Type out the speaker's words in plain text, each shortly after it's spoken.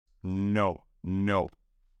No.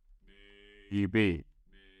 Baby.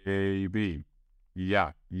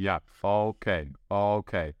 Yeah. Okay.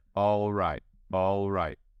 All right.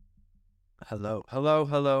 Hello.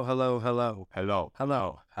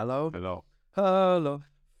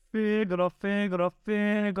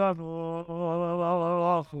 Figaro.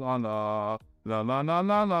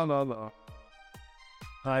 La.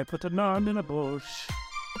 I put an arm in a bush.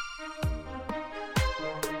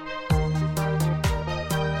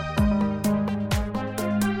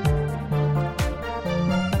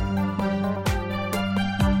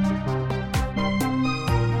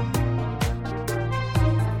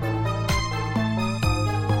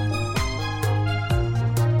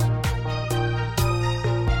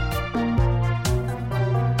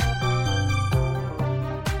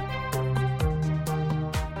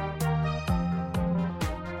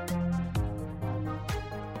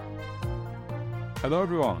 Hello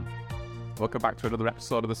everyone, welcome back to another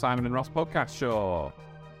episode of the Simon and Ross podcast show.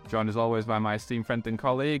 Joined as always by my esteemed friend and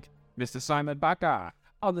colleague, Mr. Simon Bagger.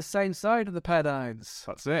 On the same side of the Pedines.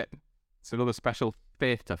 That's it. It's another special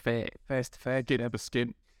face-to-face. Face-to-face. Skin over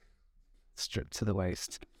skin. Stripped to the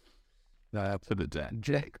waist. To the den.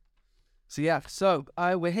 Jake. So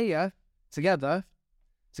we're here together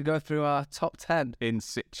to go through our top 10. In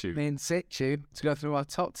situ. To go through our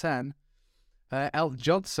top 10 Elton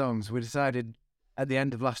John songs. We decided at the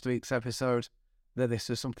end of last week's episode that this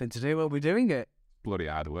was something to do. Well, we're doing it. Bloody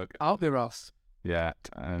hard work. I'll be Ross. Yeah,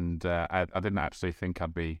 and I didn't actually think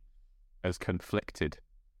I'd be as conflicted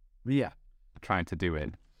trying to do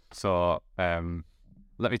it. So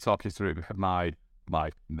let me talk you through my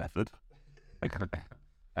method.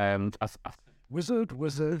 Wizard.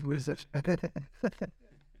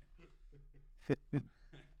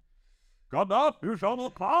 God up, you shall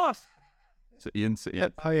not pass. So Ian,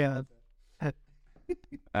 Oh yeah.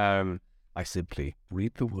 I simply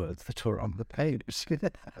read the words that are on the page.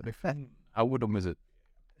 How would a wizard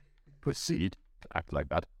proceed to act like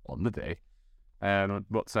that on the day?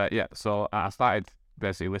 So I started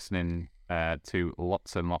basically listening to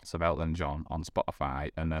lots and lots of Elton John on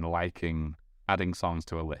Spotify, and then adding songs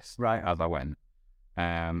to a list as I went,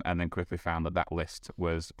 and then quickly found that list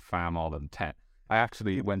was far more than 10. I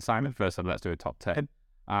actually, when Simon first said let's do a top 10,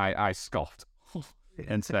 I scoffed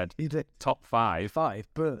and said top 5.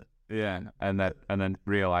 But yeah, and then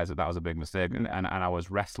realised that was a big mistake, and I was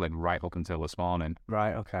wrestling right up until this morning.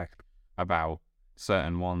 Right, okay. About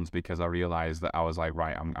certain ones because I realised that I was like,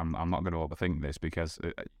 right, I'm not going to overthink this because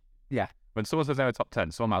when someone says they're a top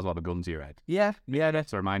 10, someone might as well have a gun to your head. Yeah.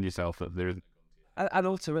 To remind yourself that there isn't. And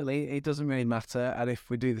ultimately, it doesn't really matter. And if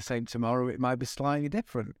we do the same tomorrow, it might be slightly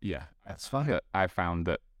different. Yeah, that's fine. I found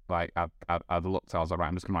that I'd looked, I was like, right,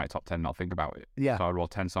 I'm just going to write top 10, not think about it. Yeah. So I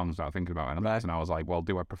wrote 10 songs without thinking about it. And I was like, well,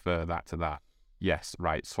 do I prefer that to that? Yes,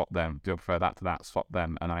 right, swap them. Do I prefer that to that? Swap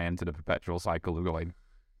them. And I entered a perpetual cycle of going,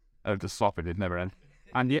 just swapping, it never end.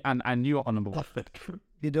 And you on number one.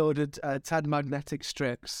 You'd ordered 10 magnetic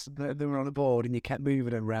strips. They were on a board and you kept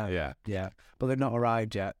moving them around. Yeah. But they've not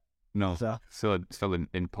arrived yet. No, so. still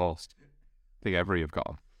in post. I think every have got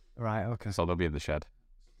them. Right, okay. So they'll be in the shed.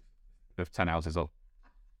 With 10 houses up.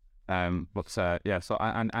 So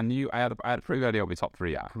I knew I had a pretty good idea what my top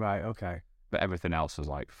 3 are. Right, okay. But everything else was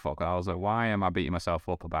like, fuck. I was like, why am I beating myself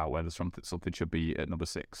up about whether something should be at number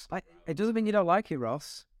 6? It doesn't mean you don't like it,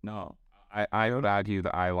 Ross. No. I would argue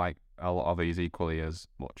that I like a lot of these equally as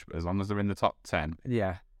much. As long as they're in the top 10,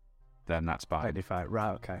 then that's fine. 85,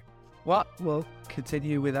 right, okay. Well, we'll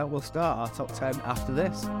continue with that. We'll start our top 10 after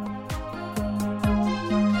this.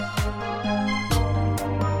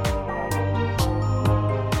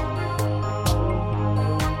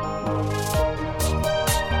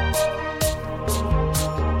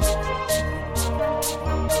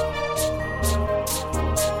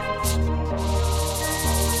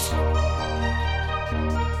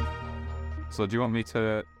 So do you want me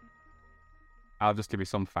to... I'll just give you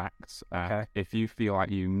some facts. Okay. If you feel like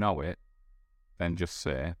you know it, then just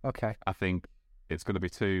say. Okay. I think it's going to be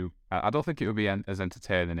too... I don't think it would be as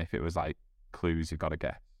entertaining if it was like clues you've got to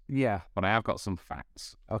get. Yeah. But I have got some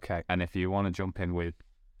facts. Okay. And if you want to jump in with,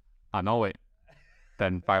 I know it,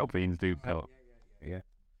 then by all means do. Yeah.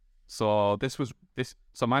 So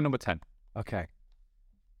So my number 10. Okay.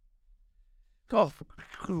 God,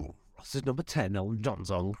 this is number 10, Elton John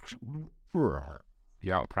song. You're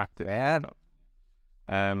out of practice. Yeah.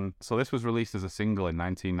 So this was released as a single in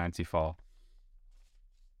 1994.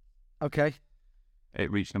 Okay. It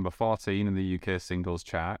reached number 14 in the UK singles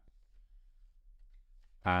chart.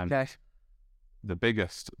 And the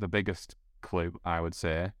biggest clue, I would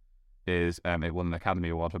say, is it won an Academy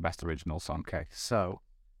Award for Best Original Song. Okay, so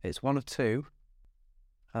it's one of two.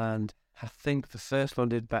 And I think the first one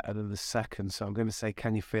did better than the second, so I'm going to say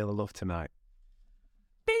Can You Feel the Love Tonight?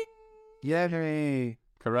 Ding! Yay!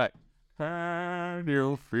 Correct. Can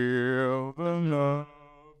you feel the love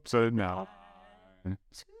tonight?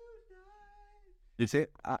 You see,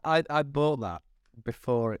 I bought that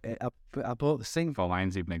before. I bought the single. Before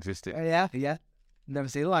lines even existed. Yeah. Never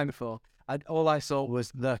seen a line before. All I saw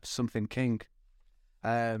was the something king.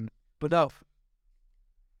 But no,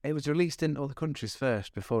 it was released in other countries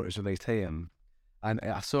first before it was released here. And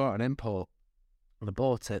I saw it on import, and I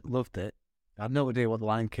bought it, loved it. I had no idea what the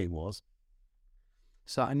Lion King was.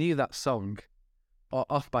 So I knew that song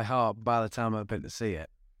off by heart by the time I'd been to see it.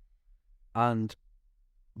 And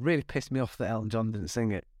really pissed me off that Elton John didn't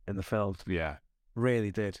sing it in the film. Yeah.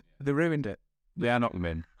 Really did. They ruined it. Yeah, not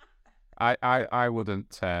me. I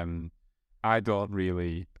wouldn't, I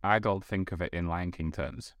don't think of it in Lion King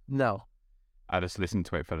terms. No. I just listen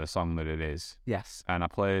to it for the song that it is. Yes. And I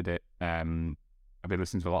played it, I've been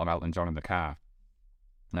listening to a lot of Elton John in the car,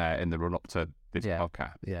 in the run up to this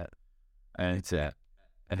podcast. Yeah. And it's,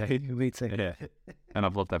 Me too. yeah. And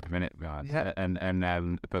I've loved every minute, right? Yeah.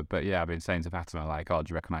 But yeah, I've been saying to Fatima, like, oh,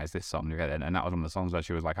 do you recognise this song? And that was one of the songs where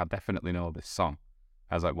she was like, I definitely know this song.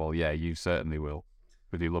 I was like, well, yeah, you certainly will,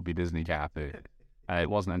 with your lovely Disney carpet. And it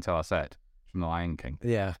wasn't until I said, from The Lion King,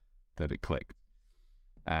 Yeah. that it clicked.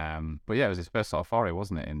 But yeah, it was his first sort of foray,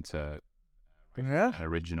 wasn't it, into Yeah. an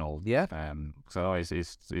original. Yeah. So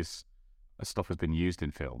his stuff has been used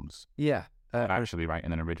in films, Yeah. actually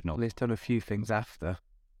writing an original. He's done a few things after.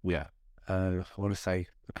 Yeah. I want to say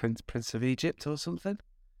the Prince of Egypt or something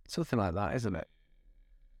like that, isn't it?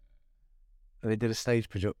 And they did a stage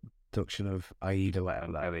production of Aida,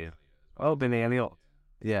 whatever. Oh, Billy Elliot.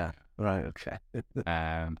 Yeah. Right. Okay.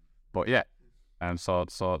 But yeah. So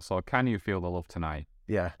Can You Feel the Love Tonight?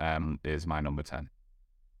 Yeah. Is my number 10.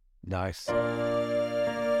 Nice.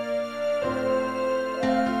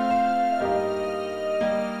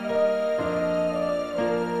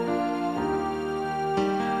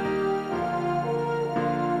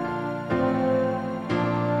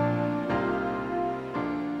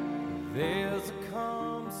 There's a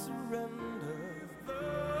calm surrender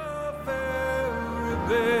of the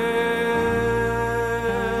very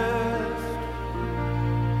best.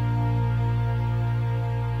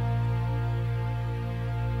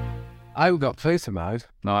 I got place in mind.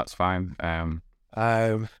 No, that's fine. All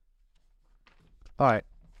right.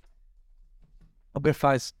 I'm gonna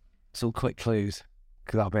find some quick clues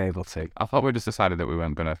because I'll be able to. I thought we just decided that we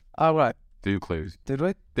weren't going to All right. do clues. Did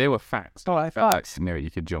we? They were facts. All right. Facts. You knew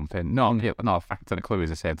you could jump in. No, a fact and a clue is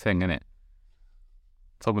the same thing, isn't it?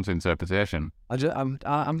 It's open to interpretation. I'm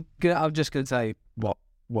just gonna say what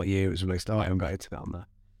year it was released. I haven't got into that on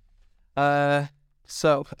there.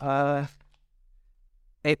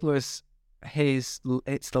 It's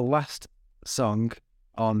the last song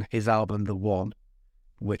on his album The One,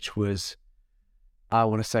 which was, I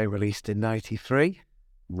want to say, released in 93.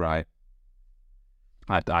 Right.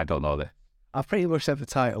 I don't know this. I've pretty much said the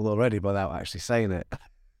title already without actually saying it.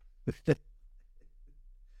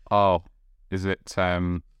 Oh, is it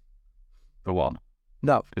The One?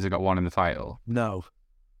 No, Has it got one in the title? no.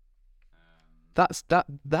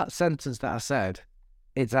 That sentence that I said,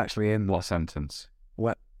 it's actually in What sentence?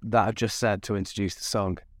 that I've just said to introduce the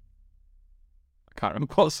song. I can't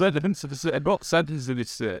remember what sentence it said. What sentence did it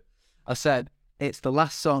say? I said it's the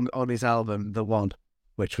last song on his album, The One,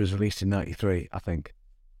 which was released in 93, I think.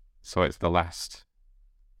 So it's the last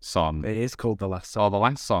song. It is called The Last Song. Oh, the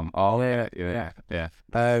last song. Oh, Yeah. yeah.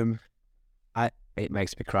 It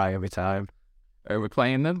makes me cry every time. Are we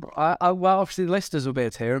playing them? Well, obviously the listeners will be able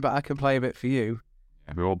to hear it, but I can play a bit for you.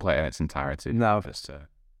 Yeah, we all play it in its entirety. No. Just,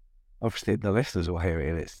 Obviously the listeners will hear it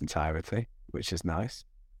in its entirety, which is nice.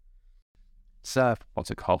 So, what's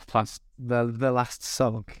it called? Plus, the last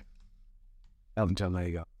song. Elton John, there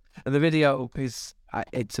you go. And the video is,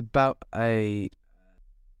 it's about the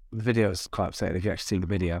video is quite upsetting if you actually seen the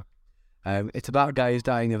video. It's about a guy who's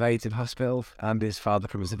dying of AIDS in hospital and his father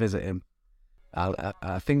comes to visit him.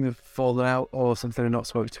 I think they've fallen out or something and not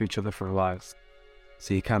spoken to each other for a while.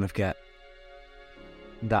 So you kind of get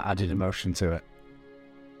that added emotion to it.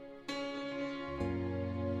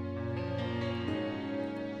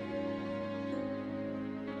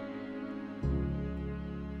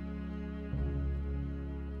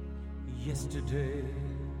 Yesterday,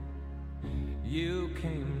 you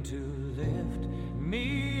came to lift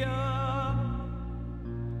me up,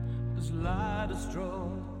 as light as straw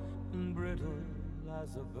and brittle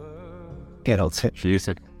as a bird. Get old tip.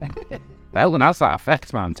 music. Elton has that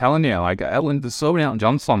effect, man. I'm telling you. Like, Elton, there's so many Elton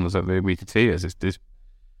John songs that we could see.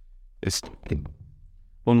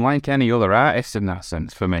 unlike any other artist in that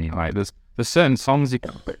sense for me. Like there's certain songs you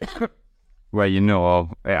can where you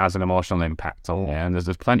know it has an emotional impact on you, and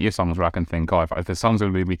there's plenty of songs where I can think, oh, if the song's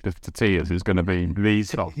going to be me to tears, it's going to be these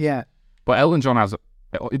songs. Yeah. But Elton John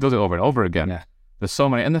he does it over and over again. Yeah. There's so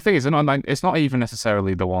many, and the thing is, it's not even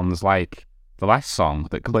necessarily the ones like the last song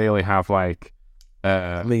that clearly have like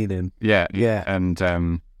meaning. Yeah. Yeah. And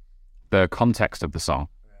the context of the song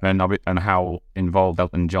and how involved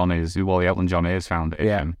Elton John is. Well, the Elton John Ears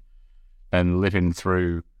Foundation and living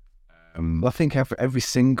through. Well, I think every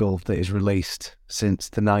single that is released since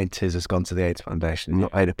the 90s has gone to the AIDS Foundation.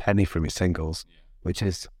 Not paid a penny from its singles, which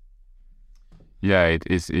is... Yeah, he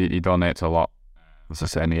donates a lot. As I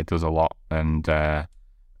said, he does a lot. And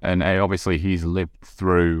obviously he's lived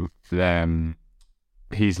through them.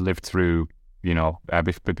 He's lived through,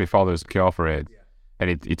 before there was a cure for AIDS.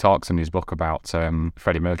 And he talks in his book about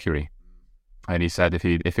Freddie Mercury. And he said if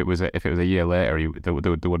it was a year later, there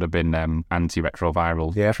would have been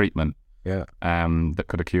antiretroviral treatment, that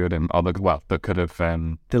could have cured him, or that could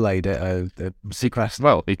have delayed it, sequestered.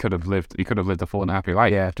 Well, he could have lived a full and happy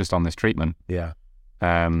life just on this treatment. Yeah.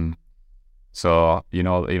 So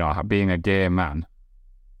being a gay man,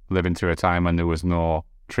 living through a time when there was no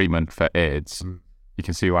treatment for AIDS, you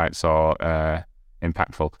can see why it's so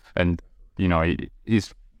impactful. And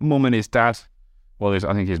his mum and his dad. Well, I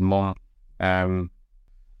think his mum.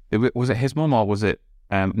 Was it his mum or was it?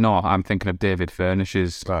 No, I'm thinking of David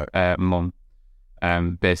Furnish's mum.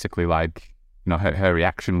 Basically, like her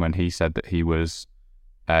reaction when he said that he was,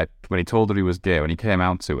 when he told her he was gay, when he came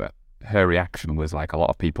out to it, her reaction was like a lot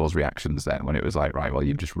of people's reactions then. When it was like, right, well,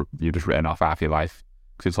 you've just written off half your life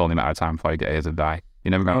because it's only a matter of time before you get AIDS and die. You're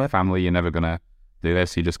never gonna have a family. You're never gonna do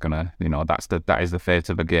this. You're just gonna, that is the fate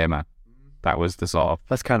of a gay man. That was the sort of.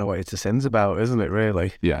 That's kind of what It's a Sin's about, isn't it?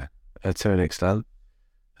 Really. Yeah. To an extent.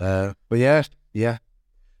 But yeah.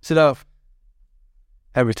 So no,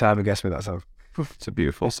 every time he gets me that song. It's a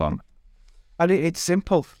beautiful song. And it's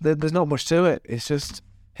simple. There's not much to it. It's just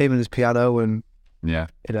him and his piano and,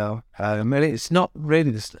 and it's not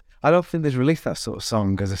really, I don't think they've released that sort of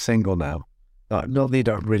song as a single now. Not they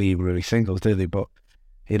don't really release singles, do they? But,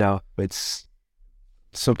 it's,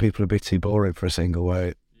 some people are a bit too boring for a single where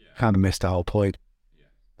it kind of missed the whole point.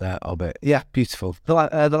 Of it. Yeah, beautiful. The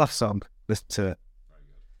last song, listen to it.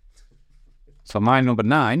 So my number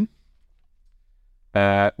 9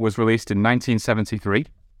 was released in 1973.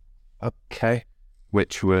 Okay.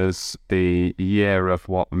 Which was the year of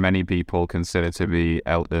what many people consider to be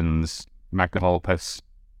Elton's magnum opus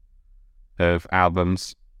of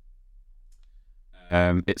albums.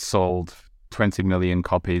 It sold 20 million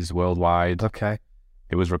copies worldwide. Okay.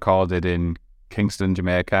 It was recorded in Kingston,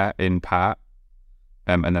 Jamaica, in part.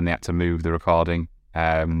 And then they had to move the recording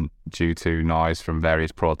due to noise from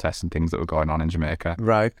various protests and things that were going on in Jamaica.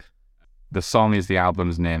 Right. The song is the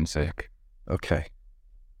album's namesake. Okay.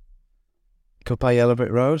 Goodbye Yellow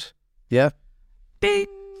Brick Road? Yeah. Ding!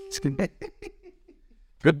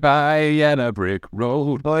 Goodbye Yellow Brick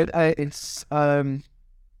Road. But it's that's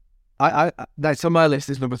on my list.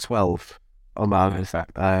 Is number 12 on my list.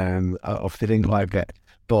 Of the didn't like it,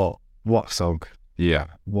 but what song? Yeah,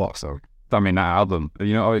 what song? I mean, that album,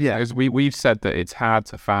 we've said that it's hard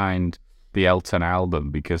to find the Elton album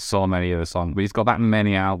because so many of the songs, he's got that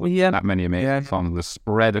many albums, that many amazing songs, they're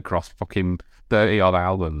spread across fucking 30 odd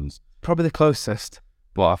albums. Probably the closest.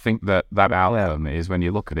 But I think that album is, when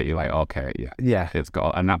you look at it, you're like, okay, yeah, it's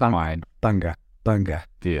got, and that's mine. Banger.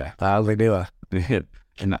 Yeah. I hardly knew her.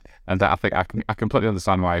 and that, I think I completely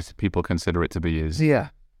understand why people consider it to be his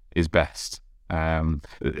best. I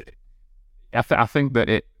think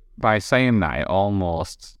that by saying that, it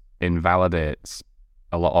almost invalidates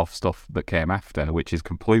a lot of stuff that came after, which is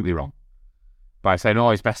completely wrong. By saying,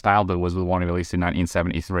 his best album was the one he released in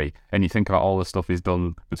 1973, and you think about all the stuff he's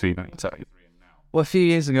done between 1973 and now. Well, a few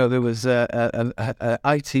years ago, there was a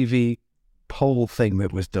ITV poll thing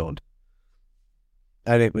that was done,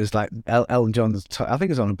 and it was like Elton John's, I think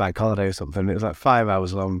it was on a bank holiday or something, it was like 5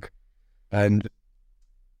 hours long, and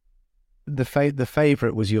the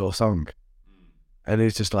favourite was Your Song. And it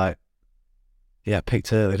was just like,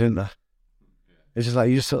 picked early, didn't they? It's just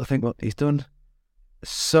like, you just sort of think, well, he's done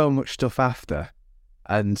so much stuff after.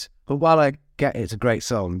 But while I get it's a great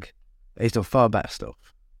song, he's done far better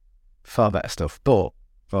stuff. But,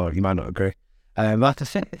 you might not agree. I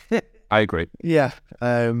agree. Yeah.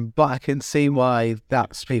 But I can see why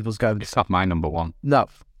that's people's going. It's not my number 1. No.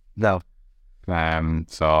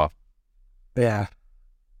 So. Yeah.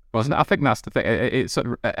 Wasn't it? I think that's the thing. It's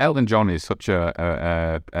Elton John is such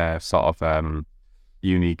a sort of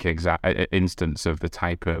unique instance of the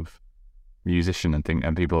type of musician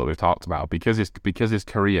and people that we've talked about, because his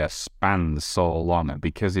career spans so long and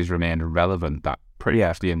because he's remained relevant that pretty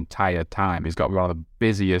much the entire time. He's got one of the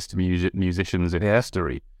busiest musicians in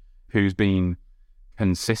history, who's been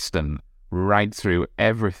consistent right through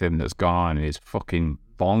everything that's gone on in his fucking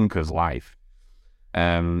bonkers life.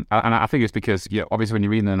 And I think it's because, obviously when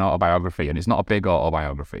you're reading an autobiography, and it's not a big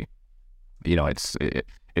autobiography,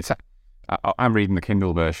 I'm reading the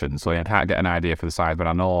Kindle version, so I can't get an idea for the size, but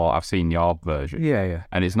I know I've seen your version. Yeah.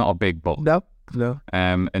 And it's not a big book. No.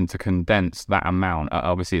 And to condense that amount,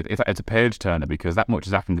 obviously it's a page turner, because that much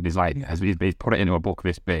has happened in his life. He's put it into a book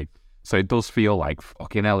this big, so it does feel like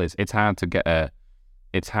fucking hell. It's hard to get a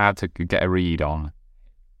read on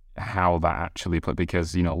how that actually put,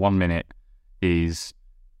 because 1 minute is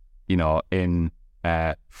in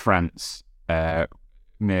France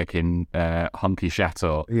making Honky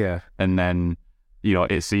Chateau, and then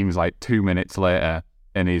it seems like 2 minutes later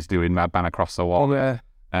and he's doing Madman Across the Water.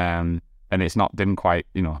 And it's didn't quite,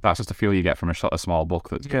 that's just a feel you get from a small book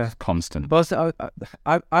that's just constant. But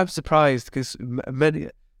I'm surprised, because many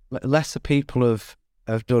lesser people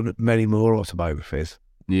have done many more autobiographies.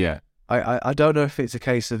 Yeah. I don't know if it's a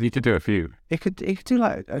case of... You could do a few. He could do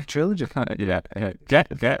like a trilogy. Yeah.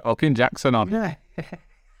 Get Elton Jackson on. Yeah.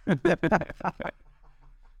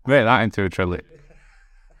 Make that into a trilogy.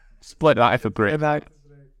 Split that into three.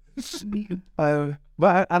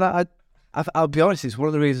 I'll be honest, it's one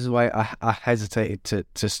of the reasons why I hesitated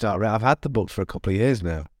to start. I've had the book for a couple of years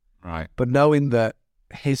now. Right. But knowing that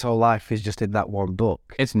his whole life is just in that one book.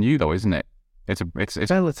 It's new though, isn't it? It's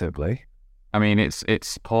relatively. I mean, it's been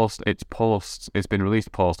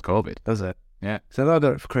released post-COVID. Does it? Yeah. So I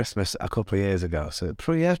got it for Christmas a couple of years ago. So it's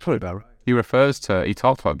probably about right. He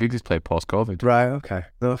talked about gigs he's played post-COVID. Right. Okay.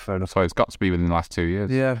 No, fair enough. So it's got to be within the last 2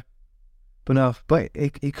 years. Yeah. But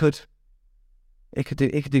he could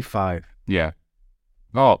do 5. Yeah.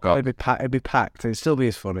 Oh God. It'd be packed. It'd still be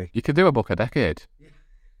as funny. You could do a book a decade.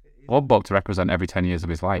 One book to represent every 10 years of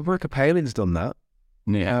his life. Rick Palin's done that.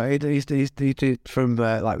 Yeah. He did from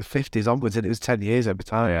like the 50s onwards, and it was 10 years every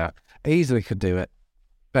time. Yeah. Easily could do it.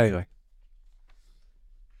 But anyway.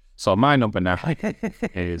 So my number 9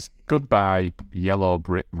 is Goodbye Yellow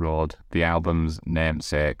Brick Road, the album's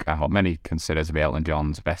namesake, and what many consider to be Elton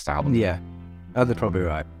John's best album. Yeah. And they're probably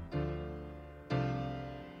right.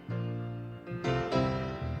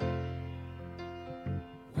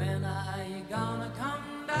 When are you gonna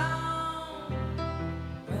come down?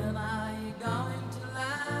 When are you going to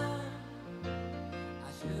land?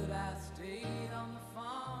 I should have stayed on the phone.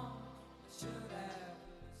 I should have.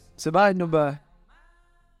 So my number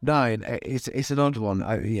 9, it's an odd one.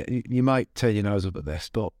 You might turn your nose up at this,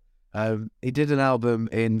 but he did an album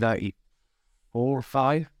in 94 or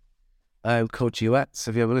 5 called Duets.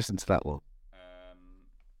 Have you ever listened to that one?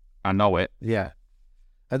 I know it. Yeah.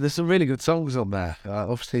 And there's some really good songs on there.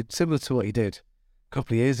 Obviously, similar to what he did a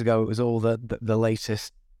couple of years ago. It was all the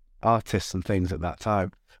latest artists and things at that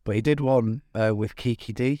time. But he did one with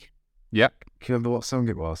Kiki D. Yep. Can you remember what song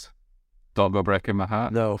it was? Don't Go Breaking My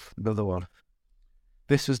Heart? No, another one.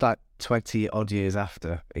 This was like 20 odd years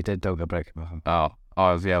after he did Don't Go Breaking My Heart.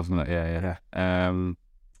 Wasn't it? Yeah. I'm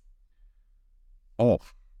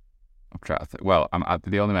trying to think. Well,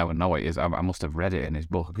 the only way I would know it is I must have read it in his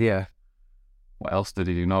book. Yeah. What else did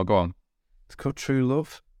he do? No, go on. It's called True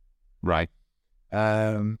Love. Right.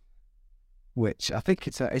 Which I think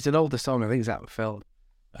it's an older song. I think it's out of film.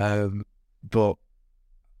 But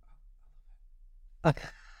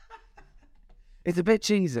it's a bit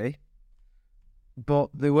cheesy. But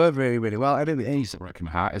they work really, really well. I didn't. It's Breaking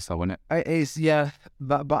My Heart is though, isn't it? It is, yeah.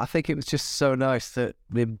 But I think it was just so nice that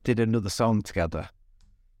they did another song together.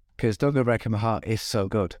 Because Don't Go Breaking My Heart is so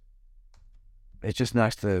good. It's just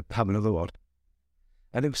nice to have another one.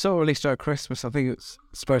 And it was sort of released around Christmas. I think it's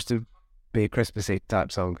supposed to be a Christmassy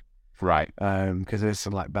type song. Right. Because there's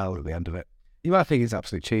some like bell at the end of it. You might think it's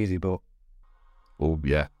absolutely cheesy, but... Oh,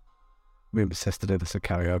 yeah. Me and my sister did this at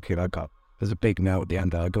karaoke, and there's a big note at the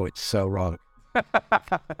end, and I go, it's so wrong. I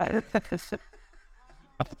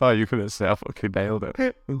thought you could have said I fucking nailed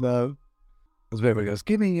it. No. There's a bit where he goes,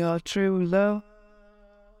 give me your true love.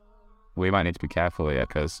 We might need to be careful here,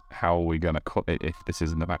 because how are we going to cut it if this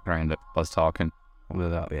is in the background of us talking?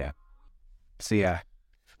 Yeah. So yeah.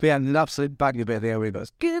 But yeah, an absolute banger bit there where he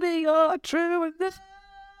goes, give me your true love.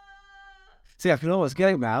 See, I can almost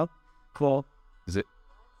get it now. Cool. Is it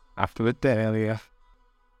after the day earlier?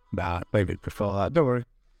 Nah, maybe before that. Don't worry.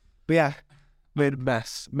 But yeah, made a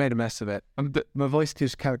mess of it. And my voice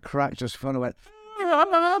just kind of cracked just before I went.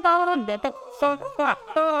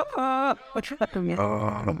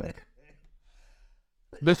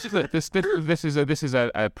 This is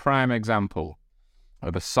a prime example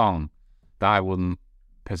of a song that I wouldn't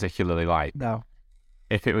particularly like No.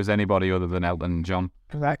 if it was anybody other than Elton John.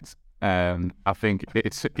 Correct. I think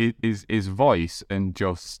it's his voice and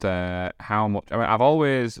just how much. I mean, I've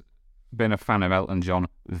always been a fan of Elton John,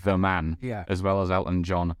 the man, Yeah. as well as Elton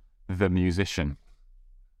John, the musician.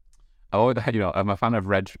 I'm a fan of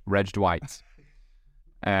Reg Dwight,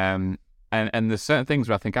 and there's certain things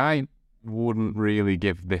where I think I wouldn't really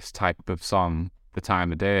give this type of song the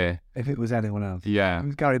time of day. If it was anyone else. Yeah, It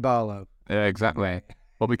was Gary Barlow. exactly.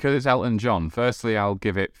 But because it's Elton John, firstly, I'll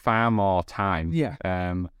give it far more time. Yeah.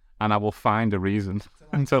 And I will find a reason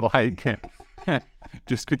to like it.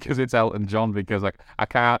 Just because it's Elton John, because like I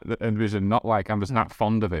can't envision not like I'm just not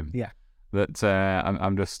fond of him. Yeah. That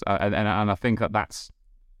I'm just and I think that's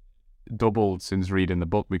doubled since reading the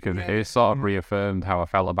book because it sort of reaffirmed how I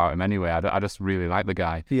felt about him anyway. I just really like the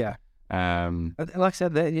guy. Yeah. Like I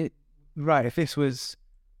said, right. If this was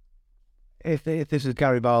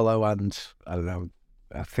Gary Barlow and I don't know,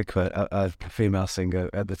 I think a female singer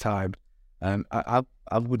at the time, I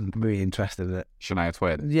wouldn't be interested in it. Shania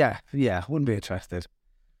Twain. Yeah, wouldn't be interested.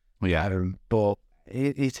 Yeah. But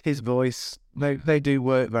it's his voice. They do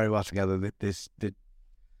work very well together. They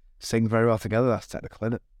sing very well together. That's technical,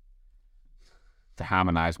 isn't it? To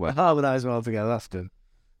harmonise well. Harmonise well together. That's good.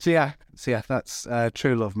 So yeah, that's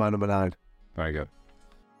True Love, my number 9. Very good.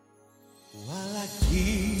 While I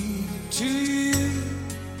give to you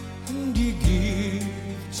and you give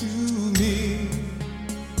to me,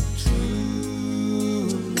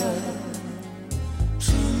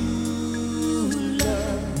 true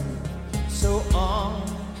love, so on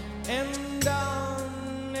and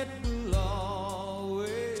on it will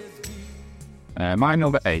always be. My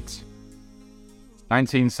number 8,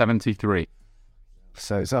 1973.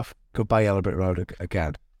 So it's off Goodbye Yellow Brick Road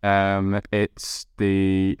again. It's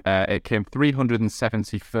it came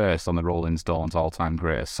 371st on the Rolling Stones all-time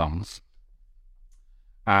greatest songs,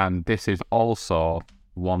 and this is also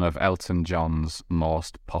one of Elton John's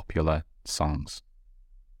most popular songs.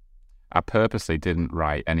 I purposely didn't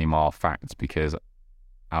write any more facts because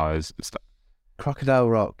I was Crocodile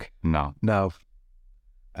Rock. no. No,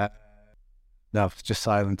 it's just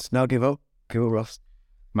silence. No, give up, Ross.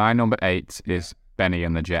 My number 8 is Benny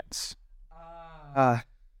and the Jets.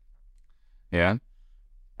 Yeah,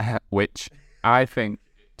 which I think.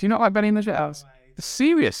 Do you not like Benny and the Jets?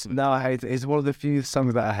 Seriously? No, I hate it. It's one of the few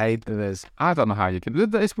songs that I hate. There is. I don't know how you can.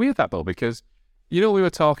 It's weird that though, because we were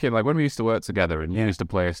talking like when we used to work together and you used to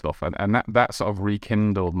play stuff, and that sort of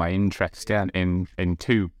rekindled my interest in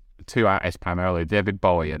two artists primarily, David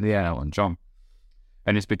Bowie and Elton John.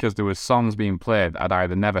 And it's because there were songs being played I'd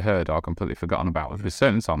either never heard or completely forgotten about. There's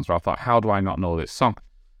certain songs where I thought, how do I not know this song?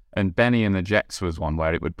 And Benny and the Jets was one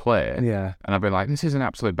where it would play. Yeah. And I'd be like, this is an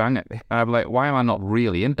absolute banger. And I'd be like, why am I not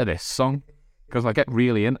really into this song? Because I get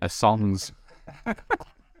really into songs.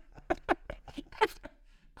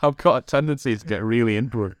 I've got a tendency to get really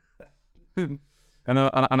into it. and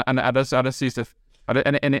I just used to...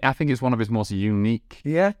 And I think it's one of his most unique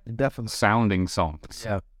definitely sounding songs.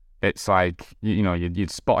 Yeah. It's like,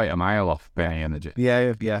 you'd spot it a mile off Benny and the Jets.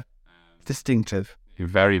 Yeah. Distinctive.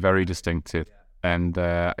 Very, very distinctive. And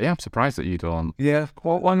I'm surprised that you don't. Yeah.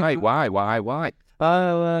 Why?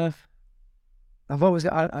 I've always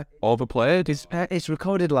got. Overplayed? It's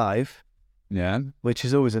recorded live. Yeah. Which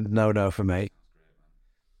is always a no-no for me.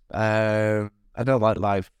 I don't like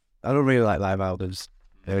live. I don't really like live albums.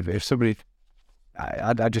 If somebody,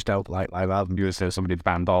 I just don't like live albums. You would say somebody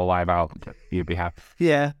banned all live out, you'd be happy.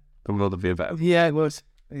 Yeah. The world would be better. Yeah, it would.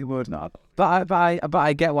 It would not. But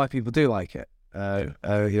I get why people do like it.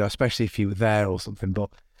 Especially if you were there or something.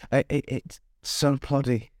 But it's so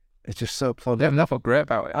ploddy. It's just so ploddy. Yeah, that's what's great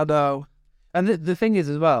about it. I know. And the thing is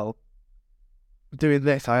as well, doing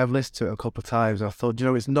this, I have listened to it a couple of times. And I thought,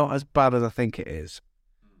 it's not as bad as I think it is.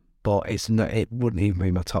 But it's not. It wouldn't even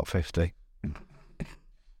be my top 50.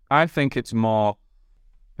 I think it's more.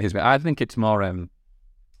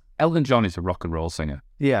 Elton John is a rock and roll singer.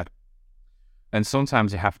 Yeah. And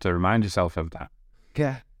sometimes you have to remind yourself of that.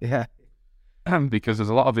 Yeah. Because there's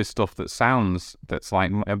a lot of his stuff that's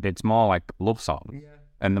like, it's more like love songs. Yeah.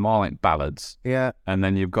 And they're more like ballads. Yeah. And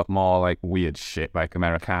then you've got more like weird shit, like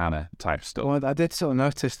Americana type stuff. Well, I did sort of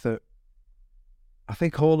notice that I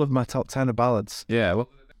think all of my top 10 are ballads. Yeah, well,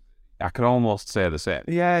 I could almost say the same.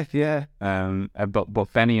 Yeah.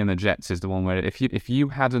 But Benny and the Jets is the one where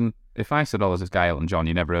if I said, oh, there's this guy Elton John,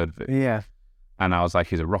 you never heard of it. Yeah. And I was like,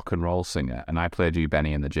 he's a rock and roll singer, and I played you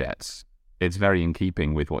Benny and the Jets. It's very in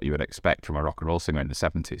keeping with what you would expect from a rock and roll singer in the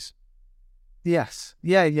 70s. Yes.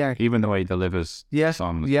 Yeah, yeah. Even the way he delivers Yes.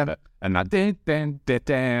 songs. Yeah. And that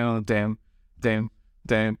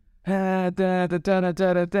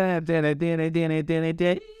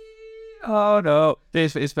oh no.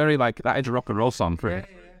 It's very like that is a rock and roll song for it.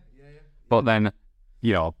 But then,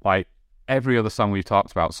 you know, like every other song we've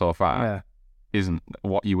talked about so far isn't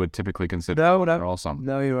what you would typically consider a rock and roll song.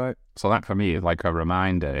 No, you're right. So that for me is like a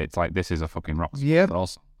reminder. It's like this is a fucking rock and roll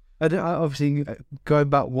song. And obviously, going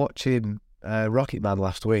back watching Rocket Man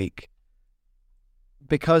last week,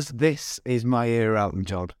 because this is my era, Elton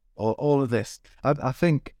John, all of this, I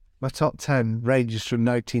think my top 10 ranges from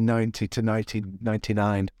 1990 to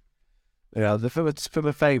 1999. You know, for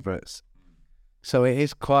my favourites. So it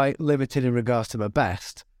is quite limited in regards to my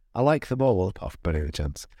best. I like them all, apart from Benny and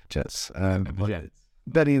the Jets.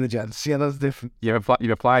 Benny and the Jets, yeah, that's different. You've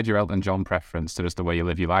applied your Elton John preference to just the way you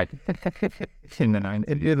live your life. In the 90s.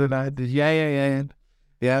 In the 90s, yeah.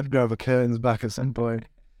 Yeah, I'd grow the curtains back at some point.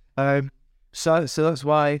 So that's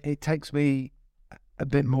why it takes me a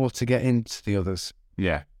bit more to get into the others.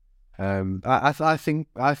 Yeah. I think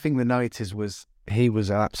the 90s he was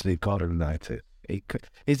an absolute god in the 90s.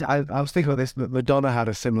 I was thinking about this, but Madonna had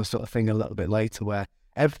a similar sort of thing a little bit later where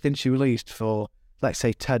everything she released for, let's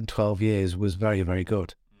say, 10, 12 years was very, very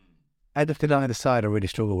good. Anything either side I really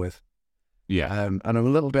struggle with. Yeah. And I'm a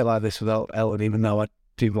little bit like this with Elton, even though I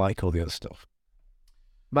do like all the other stuff.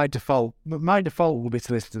 My default will be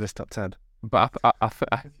to listen to this top 10. But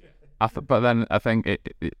but then I think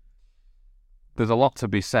it there's a lot to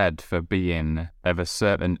be said for being of a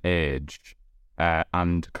certain age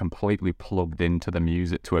and completely plugged into the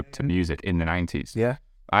music to music in the 90s. Yeah.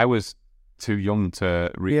 I was too young to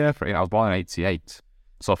I was born in 88.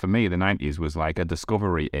 So for me, the 90s was like a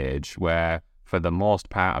discovery age where for the most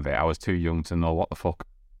part of it, I was too young to know what the fuck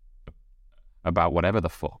about whatever the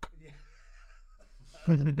fuck.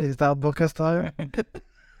 Is that book style?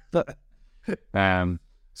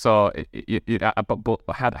 So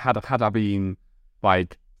but had I been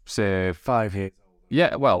like say 5 years.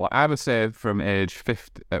 Yeah, well, I would say from age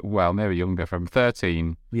 50, well, maybe younger, from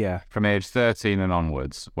 13. Yeah. From age 13 and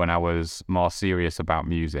onwards, when I was more serious about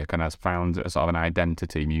music and I found a sort of an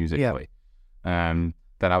identity musically, then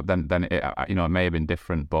it, you know, it may have been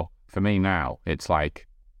different. But for me now, it's like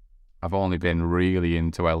I've only been really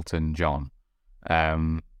into Elton John,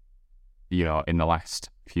 you know, in the last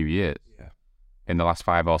few years. Yeah. In the last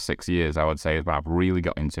 5 or 6 years, I would say, is when I've really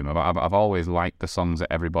got into him. I've always liked the songs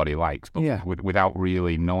that everybody likes, but without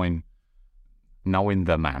really knowing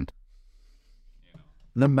the man.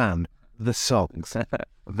 The man, the songs,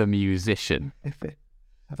 the musician.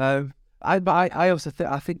 I also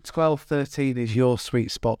I think 12, 13 is your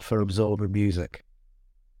sweet spot for absorbing music.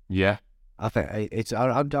 Yeah, I think it's.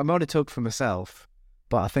 I'm only talking for myself,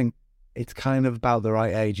 but I think it's kind of about the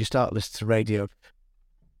right age. You start listening to radio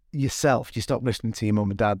yourself. You stop listening to your mum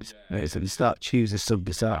and dad. You start choosing stuff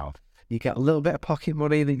yourself. You get a little bit of pocket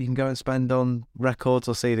money that you can go and spend on records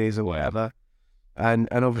or CDs or whatever. And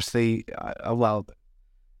obviously, well,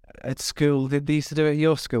 at school, they used to do it at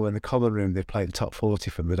your school in the common room. They played the top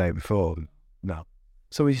 40 from the day before. No,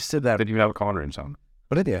 so we stood there. Did you have a common room song?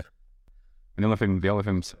 What did you? And the only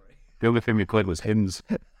thing we played was hymns.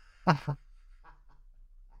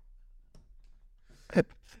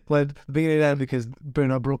 Played the beginning and end because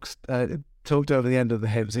Bruno Brooks talked over the end of the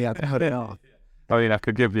hymns. He had to cut it off. I mean, I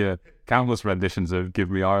could give you countless renditions of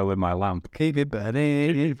 "Give Me Oil in My Lamp." Keep it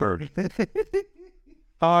burning. Keep it burning.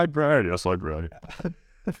 I pray, yes, I pray.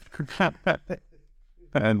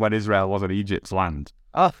 And when Israel wasn't Egypt's land.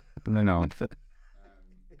 Oh, no.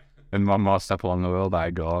 And one more step along the world,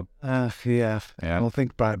 I go. Yeah. I'll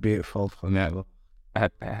think bright, beautiful. Yeah.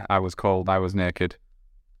 I was cold. I was naked.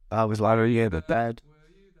 I was like, yeah, the dead.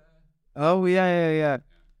 Oh, yeah.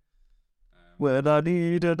 When I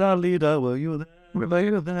needed a leader, were you there? Were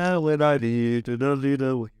you there when I needed a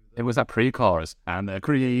leader? It was a pre-chorus. And the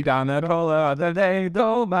creed and the color, the name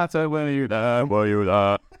don't matter. Were you there? Were you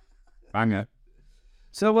there? Banger.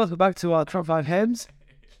 So welcome back to our top 5 hymns.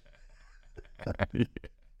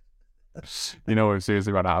 You know, we've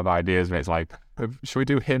seriously run out of ideas, but it's like, should we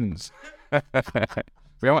do hymns?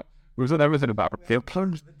 We've done everything about him.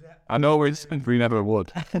 I know we never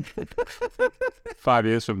would. 5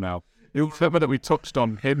 years from now. You'll remember that we touched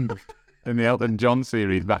on him in the Elton John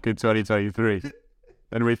series back in 2023.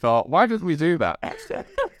 And we thought, why didn't we do that?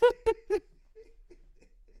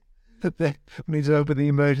 We need to open the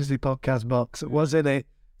emergency podcast box. Was in it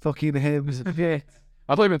fucking hymns? Yeah.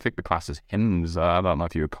 I don't even think the class is hymns. I don't know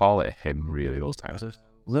if you would call it a hymn, really, those times. They're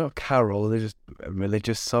not carol, they're just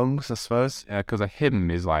religious songs, I suppose. Yeah, because a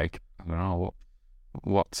hymn is like, I don't know,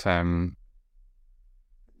 what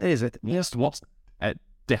Is it? Yes. What's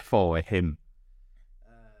defo a hymn?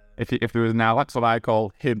 If there was now, that's what I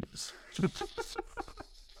call hymns.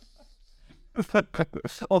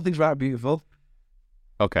 All Things Right Beautiful.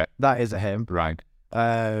 Okay, That is a hymn. right.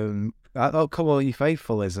 Oh, Come On You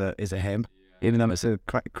Faithful is a hymn. Even though it's a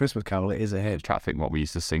Christmas carol, it is a hymn. Try to think what we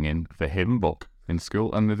used to sing in the hymn book in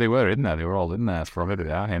school, and they were in there. They were all in there. Probably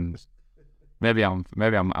they are hymns. Maybe I'm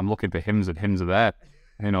looking for hymns and hymns are there.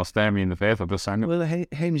 Staring me in the face. I've just sang it. Well,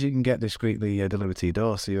 hymns you can get discreetly delivered to your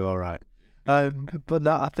door, so you're all right. But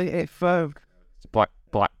no, I think if Black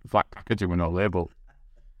packaging with no label.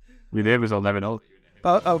 Your neighbours will never know.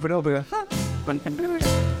 over and over again.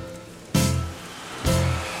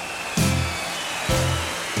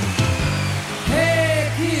 Hey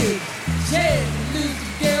kids, shake and loose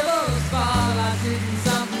together. Spotlight hitting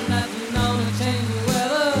something that's known to change the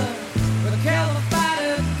weather. But a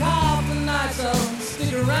California call tonight, so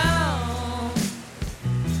stick around.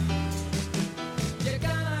 You're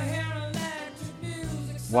gonna hear electric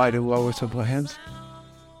music. Why do we always talk about hymns?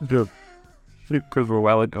 Because we're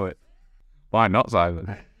well into it. Why not,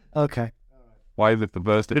 Simon? Okay. Why is it the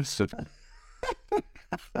first instant?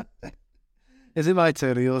 Is it my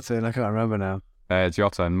turn or your turn? I can't remember now. It's your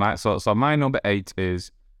turn. So my number 8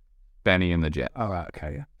 is Benny and the Jets. All right,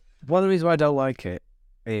 okay, yeah. One of the reasons why I don't like it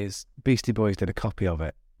is Beastie Boys did a cover of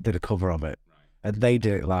it, and they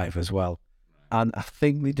did it live as well. And I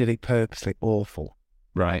think they did it purposely awful.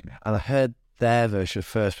 Right. And I heard their version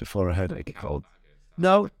first before I heard it.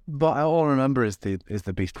 No, but all I remember is the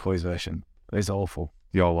Beastie Boys version. It's awful.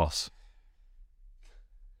 Your loss.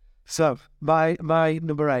 So my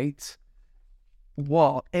number 8,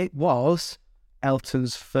 it was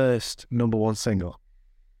Elton's first number 1 single.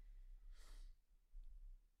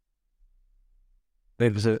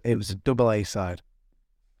 It was a double A side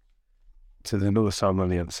to the another song on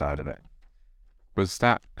the other side of it. Was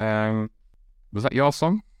that your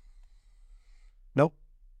song? Nope.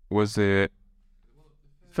 Was it?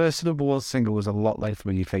 First number 1 single was a lot later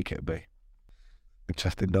than you think it would be.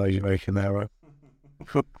 Interesting noise you're making there, right?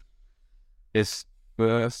 Is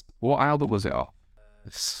first? What album was it off?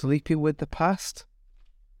 Sleeping with the Past?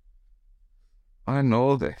 I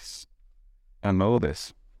know this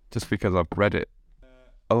just because I've read it.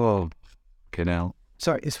 Oh, fucking hell.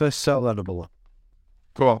 Sorry, it's first solo number 1.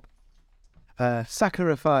 Go on.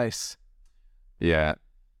 Sacrifice. Yeah.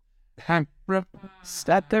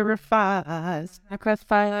 Sacrifice.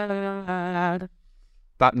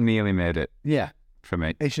 That nearly made it Yeah, for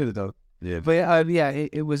me. it should have done. Yeah. But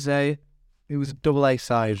it was a double A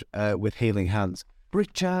side with Healing Hands.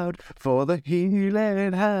 Reach out for the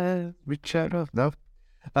healing hand. Reach out. No.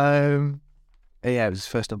 Yeah, it was his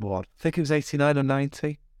first number 1. I think it was 89 or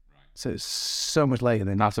 90. So it's so much later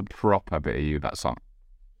than that. That's a proper bit of you, that song.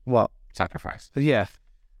 What? Sacrifice. Yeah.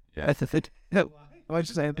 Yeah. Why'd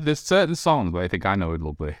you say that? There's certain songs where I think I know would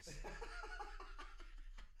love this.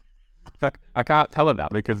 I can't tell her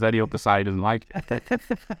that because then he'll decide he doesn't like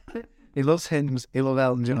it. He loves hymns. He loves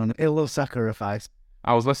Elton John. He loves Sacrifice.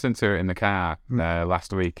 I was listening to it in the car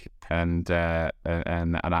last week, and I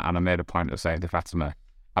made a point of saying to Fatima,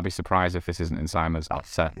 "I'd be surprised if this isn't in Simon's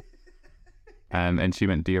set." And she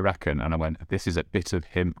went, "Do you reckon?" And I went, "This is a bit of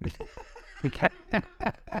him."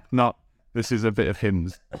 Not, this is a bit of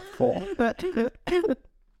hymns.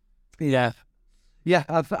 Yeah.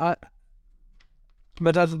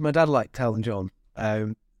 My dad liked Elton John.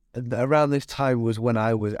 Around this time was when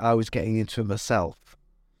I was getting into it myself.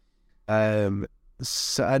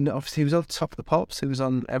 So, and obviously he was on Top of the Pops. He was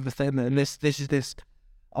on everything. And this is this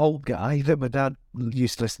old guy that my dad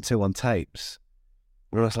used to listen to on tapes.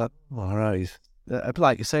 And I was like, oh, all right.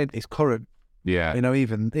 Like you're saying, he's current. Yeah.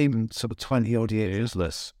 Even sort of 20 odd years.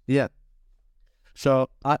 Useless. Yeah. So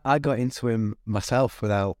I got into him myself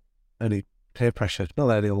without any peer pressure. Not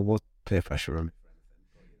that there was peer pressure on me.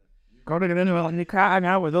 Got to get into it. You can't hang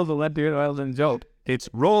out with other led to Elton John. It's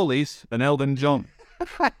Rollies and Elton John.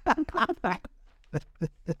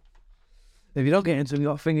 If you don't get into him, you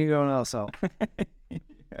got a finger going outside.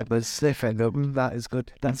 But sniffing them, that is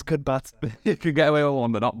good. That's good bats. You can get away with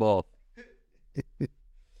one, but not both.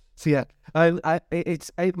 So yeah,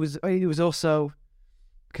 it was also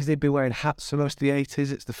because he'd been wearing hats for most of the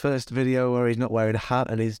 80s. It's the first video where he's not wearing a hat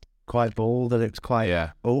and he's quite bald, and it was quite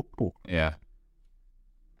Yeah.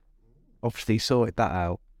 Obviously, he sorted that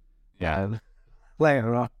out. Yeah.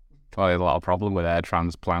 Later on, Probably a lot of problem with hair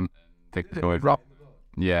transplant.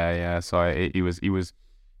 Yeah. So he was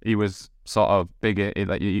sort of bigger.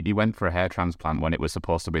 He went for a hair transplant when it was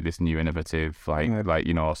supposed to be this new innovative, sort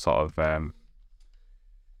of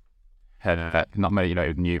not many,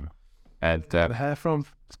 new. And the hair from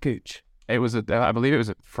Scooch. It was I believe it was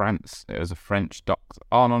at France. It was a French doctor.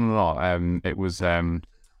 Oh no. It was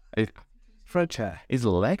French hair. his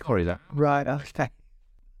leg or his arm Right, okay.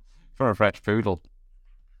 for a French poodle.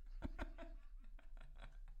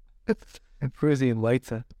 Frisian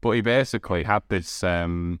later. But he basically had this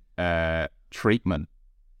treatment,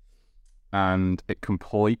 and it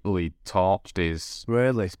completely torched his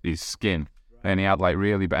skin, and he had like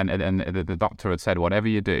really bad. And the doctor had said, whatever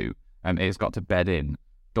you do, and it's got to bed in.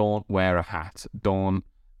 Don't wear a hat. Don't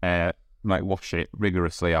like wash it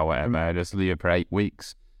rigorously or whatever. Just leave it for 8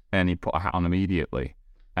 weeks. And he put a hat on immediately.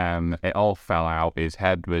 It all fell out. His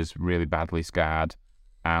head was really badly scarred,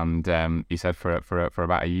 and he said for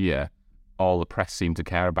about a year, all the press seemed to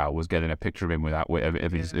care about was getting a picture of him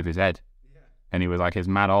of his head. And he was like, "It's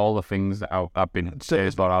mad. All the things that I've been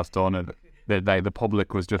saying what I've done, and the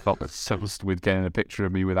public was just obsessed with getting a picture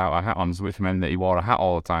of me without a hat on, which meant that he wore a hat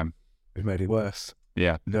all the time." It made it worse.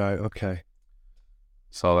 Yeah. Right, okay.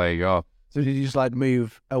 So there you go. So did you just like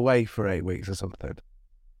move away for 8 weeks or something?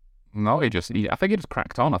 No, I think he just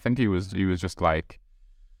cracked on. I think he was just like,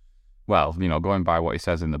 well, going by what he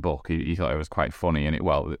says in the book, he thought it was quite funny, and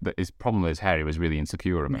his problem with his hair, he was really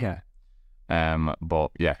insecure about. Yeah.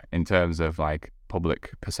 But yeah, in terms of like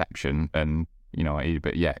public perception, and he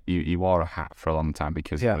wore a hat for a long time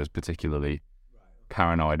because he was particularly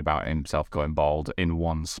paranoid about himself going bald in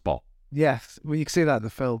one spot. Yes, well, you can see that in the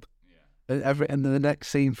film. Yeah. And the next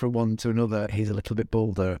scene from one to another, he's a little bit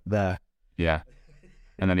bolder there. Yeah.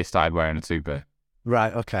 And then he started wearing a toupee.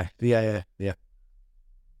 Right, okay. Yeah.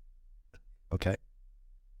 Okay.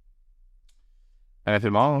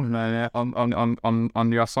 Anything more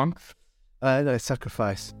on your song? No,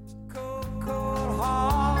 Sacrifice. Cold, cold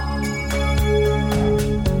heart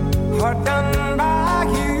done by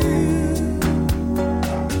you.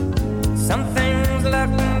 Some things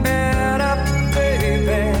left in bed up, baby,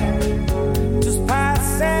 just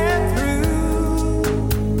passing through.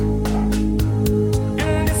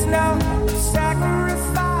 And it's no sacrifice,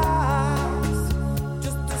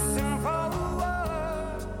 just a simple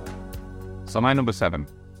word. So my number 7.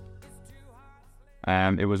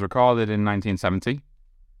 It was recorded in 1970.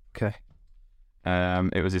 Okay.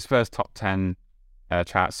 It was his first top 10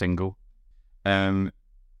 chart single.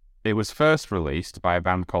 It was first released by a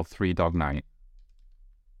band called Three Dog Night.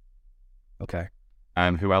 Okay.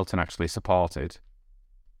 Who Elton actually supported.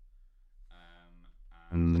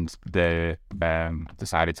 And they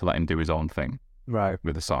decided to let him do his own thing. Right.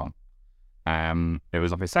 With the song. It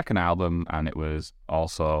was off his second album, and it was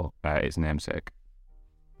also its namesake.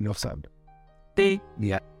 No sound.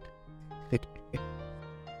 Yeah.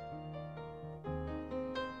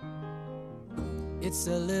 It's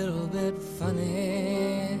a little bit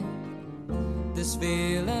funny, this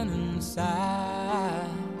feeling inside.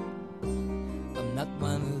 I'm not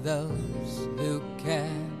one of those who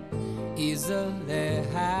can easily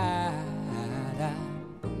hide. I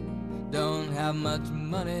don't have much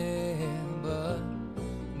money, but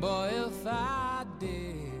boy, if I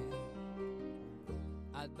did,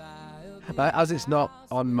 I'd buy a As it's not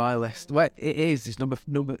on my list. Well, it is. It's number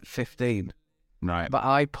 15. Right. But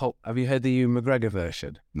have you heard the Ewan McGregor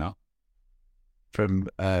version? No. From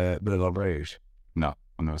Moulin Rouge? No,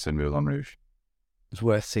 I've never seen Moulin Rouge. It's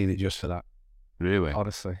worth seeing it just for that. Really?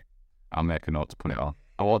 Honestly. I'll make a note to put it on.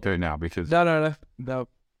 I won't do it now because... No.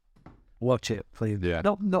 Watch it, please. Yeah.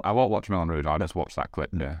 No. I won't watch Moulin Rouge. I'll just watch that clip,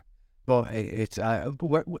 yeah. But I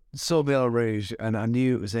saw Moulin Rouge and I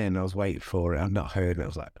knew it was in. I was waiting for it. I've not heard it. I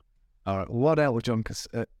was like, all right, what else?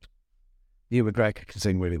 Ewan McGregor can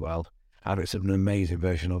sing really well. And it's an amazing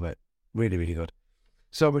version of it. Really, really good.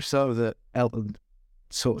 So much so that Elton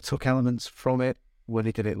sort of took elements from it when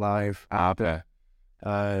he did it live. Okay.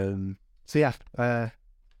 So yeah.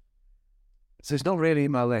 So it's not really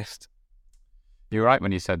in my list. You're right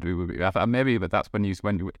when you said we would be... Maybe, but that's when you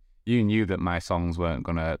knew that my songs were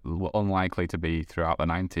unlikely to be throughout the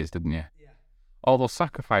 90s, didn't you? Yeah. Although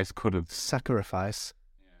Sacrifice could have... Sacrifice.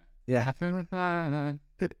 Yeah.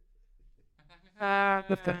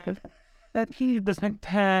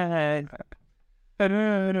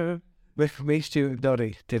 With me, Stuart and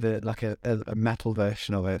Doddy did a metal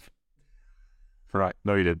version of it. Right.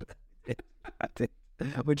 No, you didn't.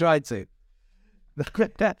 We tried to.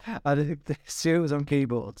 Stuart was on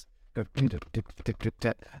keyboards.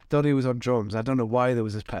 Doddy was on drums. I don't know why there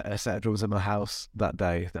was a set of drums in my house that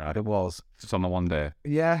day. It was. Just on the one day.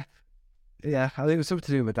 Yeah. I think it was something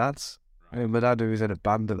to do with my dad's. I mean, my dad was in a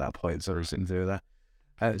band at that point, so there was something to do with that.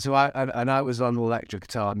 So I was on electric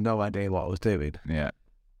guitar, no idea what I was doing. Yeah.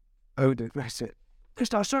 Oh,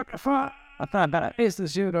 it's not sacrifice. I thought that is the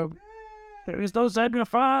pseudo. There is no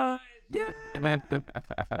sacrifice. Yeah.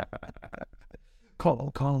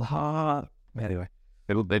 Cold heart. Anyway.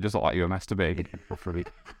 They just look like you were masturbating for me.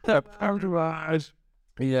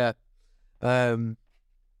 Yeah.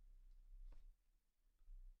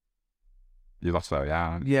 You lost that,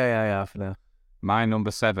 yeah. Yeah, for now. My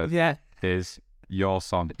number 7 Yeah. is Your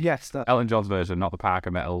Song. Yes, that. Elton John's version, not the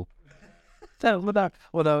Parker Metal. No, it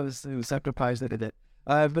was Sacrifice that did it.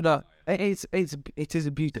 But no, it is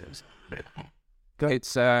a beauty.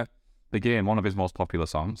 It's again one of his most popular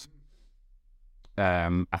songs.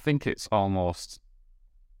 I think it's almost.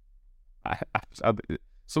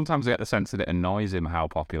 Sometimes I get the sense that it annoys him how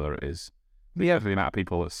popular it is. Yeah. For the amount of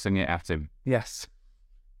people that sing it at him. Yes.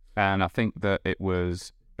 And I think that it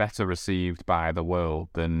was better received by the world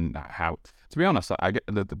than how. To be honest, I get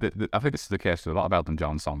I think this is the case with a lot of Elton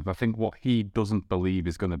John songs. I think what he doesn't believe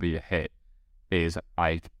is going to be a hit is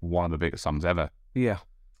like one of the biggest songs ever. Yeah.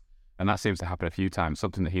 And that seems to happen a few times.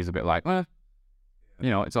 Something that he's a bit like,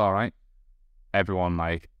 it's all right. Everyone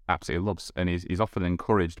like absolutely loves, and he's often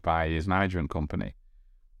encouraged by his management company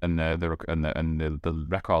and the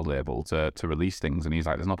record label to release things. And he's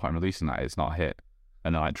like, there's no point in releasing that. It's not a hit.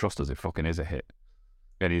 And they're like, trust us, it fucking is a hit.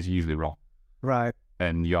 And he's usually wrong. Right.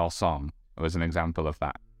 And Your Song was an example of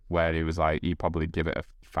that, where he was like, he'd probably give it a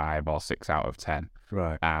 5 or 6 out of 10.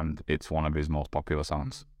 Right. And it's one of his most popular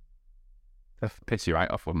songs. Piss you right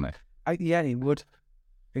off, wouldn't it? Yeah, it would.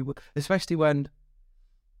 It would. Especially when,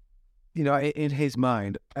 in his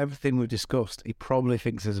mind, everything we've discussed, he probably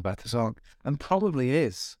thinks is a better song. And probably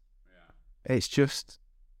is. Yeah. It's just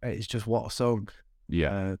what a song.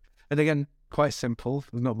 Yeah. And again, quite simple.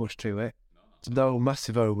 There's not much to it. There's no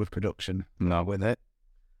massive overproduction with it.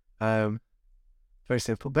 Very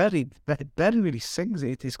simple. Barely really sings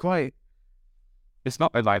it. It's quite. It's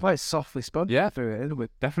not like quite softly spun through it, isn't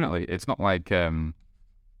it? Definitely. It's not like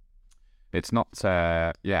it's not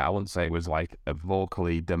I wouldn't say it was like a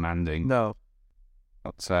vocally demanding. No.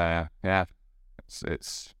 But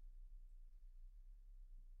it's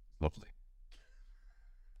lovely.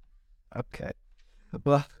 Okay.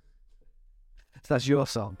 Well, so that's your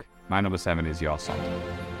song. My number 7 is Your Song.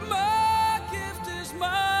 My gift is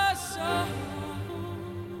my song,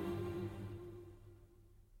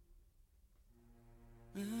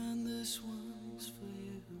 and this one's for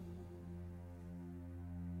you.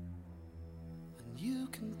 And you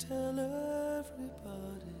can tell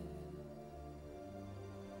everybody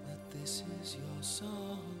that this is your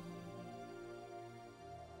song.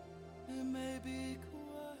 It may be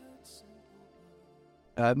quite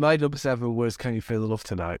simple. My number 7 was Can You Feel the Love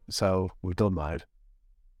Tonight? So we've done mine.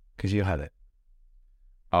 Because you had it.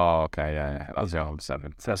 Oh, okay, yeah. That was your number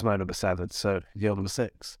 7. So that's my number 7. So your number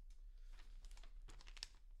 6.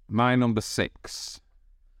 My number 6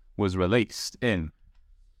 was released in.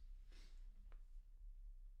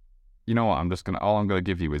 You know what? All I'm gonna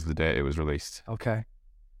give you is the date it was released. Okay.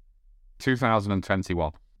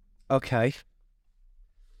 2021. Okay.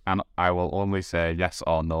 And I will only say yes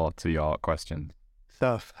or no to your question.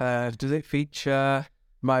 So, does it feature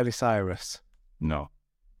Miley Cyrus? No.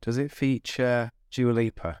 Does it feature Dua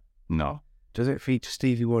Lipa? No. Does it feature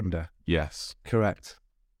Stevie Wonder? Yes. Correct.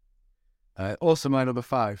 Also my number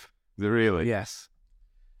 5. Is it really? Yes.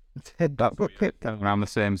 Around the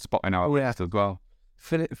same spot in our list as well.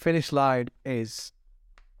 Finish line is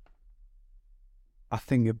a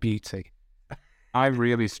thing of beauty. I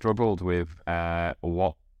really struggled with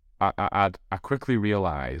what I quickly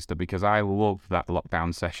realised that because I love that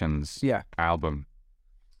Lockdown Sessions album.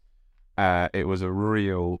 It was a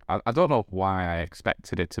real. I don't know why I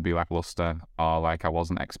expected it to be lackluster or like I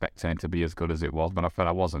wasn't expecting it to be as good as it was, but I felt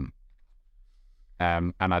I wasn't.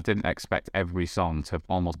 And I didn't expect every song to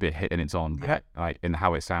almost be a hit in its own, like in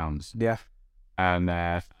how it sounds. Yeah. And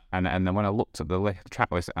then when I looked at the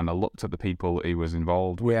track list and I looked at the people he was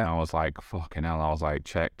involved with, I was like, fucking hell. I was like,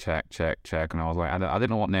 check. And I was like, I didn't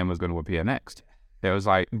know what name was going to appear next. It was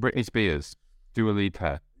like Britney Spears, Dua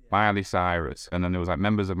Lipa, Miley Cyrus, and then there was like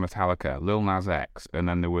members of Metallica, Lil Nas X, and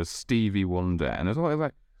then there was Stevie Wonder. And it was always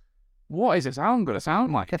like, what is it going to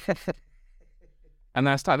sound like? And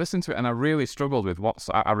then I started listening to it and I really struggled with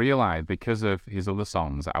I realised because of his other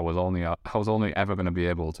songs, I was only ever going to be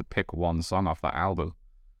able to pick one song off that album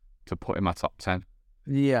to put in my top 10.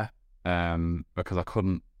 Yeah. Because I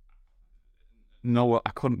couldn't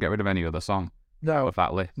get rid of any other song of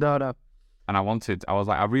that list. No. And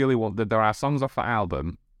I really want, there are songs off that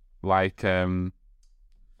album, like Learn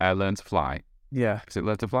to Fly. Yeah. Is it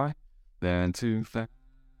Learn to Fly? Learn to Fly.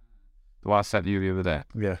 The one I sent you the other day.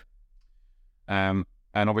 Yeah. And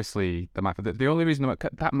obviously, the only reason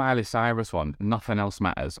that Miley Cyrus one, Nothing Else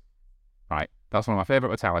Matters, right? That's one of my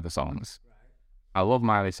favourite Metallica songs. I love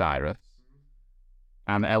Miley Cyrus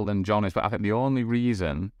and Elton John is, but I think the only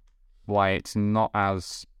reason why it's not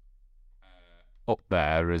as up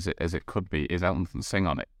there as it could be is Elton doesn't sing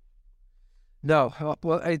on it. No,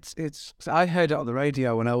 well, it's. I heard it on the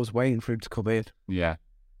radio when I was waiting for him to come in. Yeah.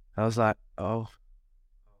 I was like, oh.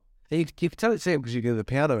 You can tell it's him because you get the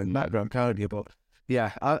piano in the background, can't you? But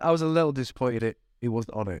yeah, I was a little disappointed he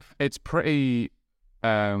wasn't on it. It's pretty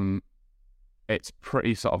sort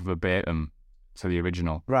of verbatim to the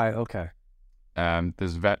original. Right, okay. I don't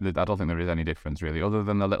think there is any difference really, other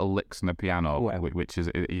than the little licks in the piano, Well. which is.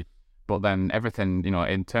 But then everything,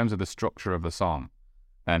 in terms of the structure of the song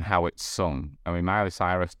and how it's sung. I mean, Miley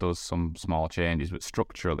Cyrus does some small changes, but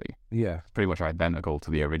structurally, Yeah. it's pretty much identical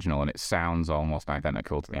to the original, and it sounds almost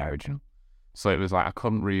identical to the original. So it was like I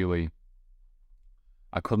couldn't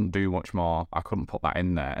do much more. I couldn't put that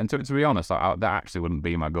in there. And to be honest, that actually wouldn't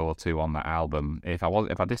be my go-to on that album. If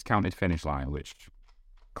I discounted Finish Line, which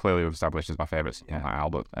clearly we've established is my favourite song on that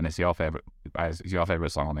album, and it's your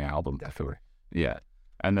favourite song on the album. Definitely. Yeah.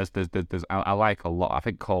 And there's I like a lot. I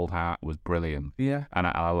think Cold Heart was brilliant. Yeah. And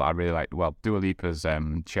I really like, well, Dua Lipa's,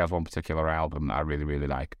 she has one particular album that I really, really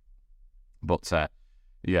like. But, I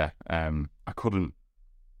couldn't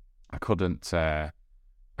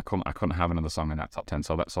have another song in that top 10.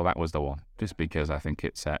 So that was the one, just because I think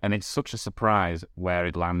it's, and it's such a surprise where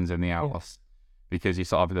it lands in the album. Yes. Because you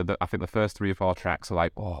sort of, I think the first 3 or 4 tracks are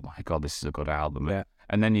like, oh my God, this is a good album. Yeah.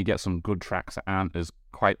 And then you get some good tracks that aren't as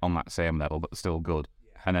quite on that same level, but still good.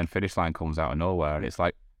 And then Finish Line comes out of nowhere, and it's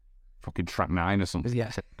like fucking track 9 or something.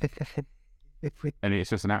 Yes. And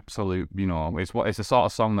it's just an absolute, it's the sort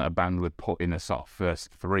of song that a band would put in the sort of first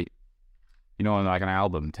 3. And like an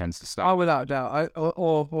album tends to start. Oh, without a doubt.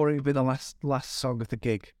 Or it would be the last song of the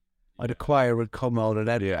gig. Like a choir would come on, and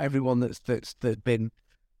everyone that's been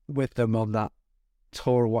with them on that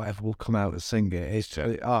tour or whatever will come out and sing it. It's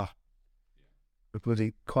just, the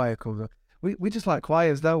bloody choir comes on. We just like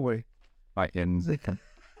choirs, don't we? Like in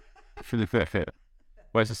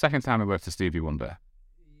well, it's the second time we worked to Stevie Wonder.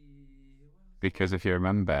 Because if you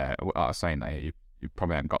remember, I was saying that you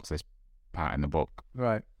probably haven't got to this part in the book.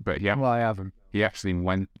 Right. But yeah, Well, I haven't. he actually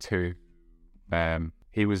went to,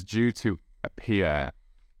 he was due to appear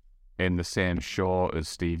in the same show as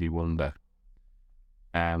Stevie Wonder.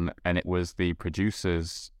 And it was the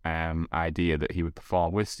producer's idea that he would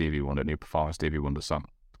perform with Stevie Wonder, and he'd perform a Stevie Wonder song.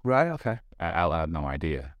 Right, okay. I had no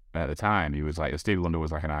idea. At the time, he was like, Stevie Wonder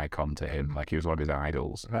was like an icon to him, like he was one of his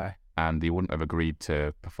idols. Right. And he wouldn't have agreed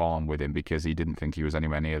to perform with him because he didn't think he was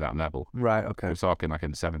anywhere near that level. Right, okay. We're talking like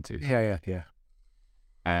in the 70s. Yeah.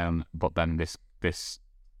 But then this, the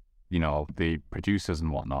producers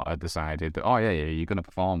and whatnot had decided that, you're going to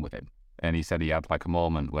perform with him. And he said he had like a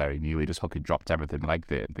moment where he knew he just fucking dropped everything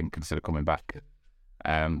like it and didn't consider coming back.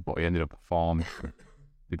 But he ended up performing.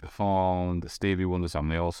 They performed the Stevie Wonder song.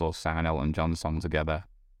 They also sang Elton John song together.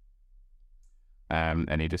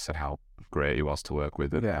 And he just said how great he was to work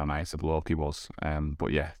with and how nice a bloke he was.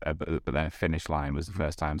 But then Finish Line was the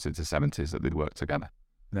first time since the 70s that they'd worked together.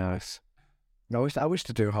 Nice. I wish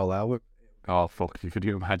to do a whole album. Oh, fuck, could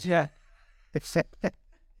you imagine? Yeah.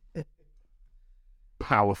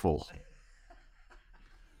 Powerful.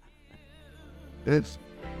 It's...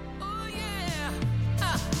 Oh yeah,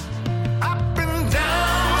 up and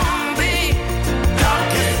down the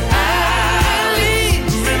darkest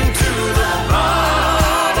alleys into the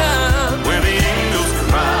bottom where the angels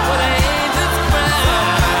cry.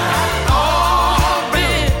 All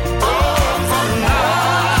been for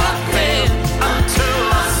nothing until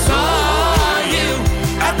I saw you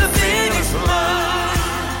at the finish line.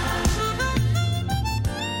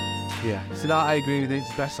 Yeah. So no, I agree with you. It's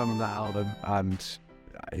the best song on that album, and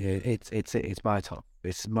it's my top.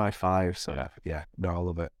 It's my 5. So yeah, no, I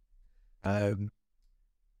love it.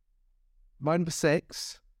 My number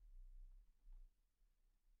 6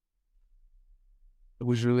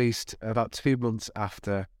 was released about 2 months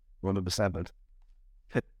after my number 7.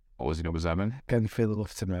 What was your number 7? Can Feel the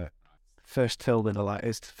Love Tonight. First film in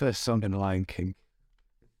it's the first song in The Lion King.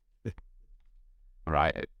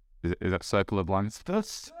 Right. Is that Circle of Life?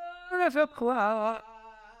 First of life.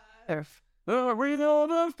 We know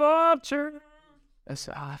the future. I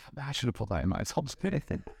should have put that in my top spin.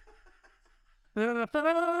 You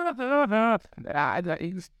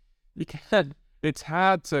can. It's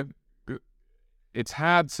hard to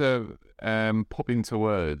put into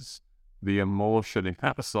words the emotion in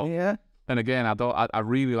that song. Yeah. And again, I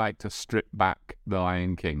really like to strip back The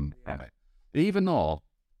Lion King from it, even though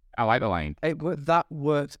I like The Lion. That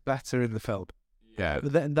worked better in the film. Yeah.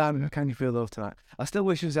 Than Can You Feel the Love Tonight? I still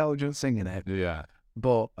wish it was Elton John singing it. Yeah.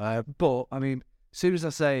 But I mean, as soon as I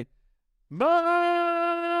say You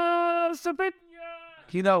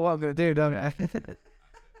know what I'm going to do, don't I?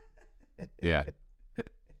 Yeah.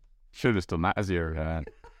 Should have just done that as your...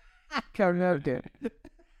 Carry on, dude.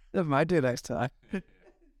 Never mind, do next time.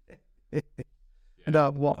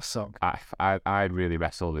 No, what a song. I really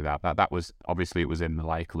wrestled with that. That was... Obviously, it was in the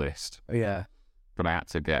like list. Yeah. But I had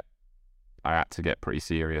to get pretty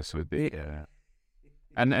serious with it. Yeah.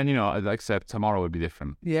 And you know, like I said, tomorrow would be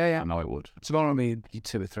different. Yeah. I know it would. Tomorrow, I mean, you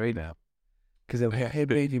 2 or 3 now. Because they'll hey,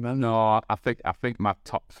 baby, man. No, I think my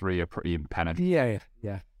top 3 are pretty impenetrable.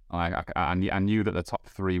 Yeah. I knew that the top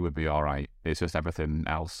 3 would be all right. It's just everything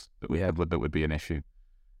else that would be an issue.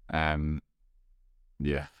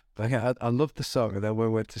 Yeah. Like, I love the song, and then when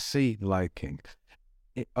we went to see The Lion King,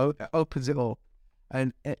 it opens it up,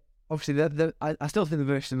 and obviously, I still think the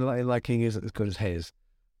version of The Lion King isn't as good as his,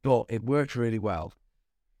 but it works really well.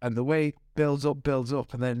 And the way it builds up,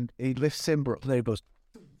 and then he lifts Simba up, and then he goes,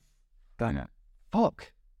 "Dang,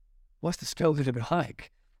 fuck, what's the skill going to be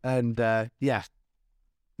like?" And yeah,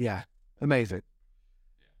 amazing.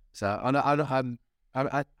 So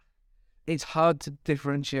it's hard to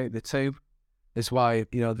differentiate the two. That's why,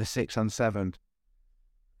 you know, the 6 and 7,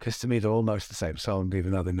 because to me they're almost the same song,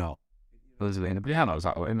 even though they're not. Yeah, no,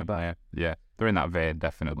 exactly. Yeah, they're in that vein,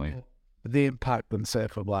 definitely. The impact and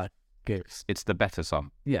Surfer Black gives. It's the better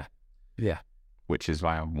song. Yeah. Which is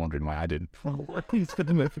why I'm wondering why I didn't.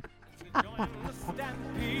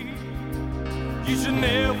 You should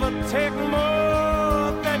never take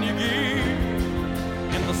more than you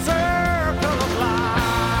give in the circle of life.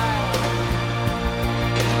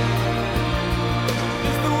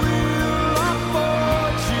 It's the wheel of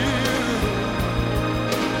fortune.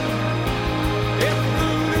 It's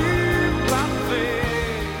the leap of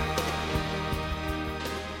faith.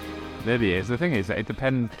 Maybe it is. The thing is, it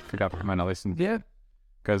depends when I listen. Yeah.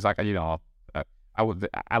 Because, like, you know,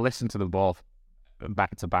 I listened to them both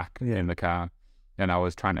back to back in the car, and I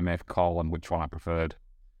was trying to make a call on which one I preferred,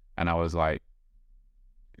 and I was like,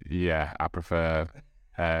 yeah, I prefer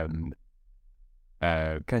Can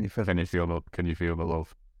You Feel the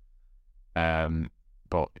Love?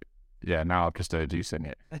 But yeah, now I've just heard you sing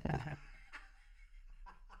it.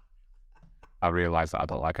 I realise that I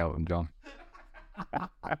don't like Elton John.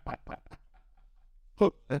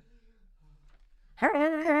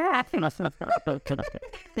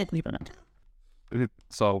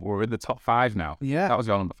 So we're in the top 5 now. Yeah. That was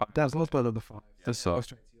your number 5. That's my number 5.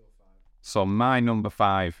 So my number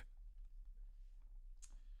 5,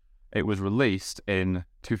 it was released in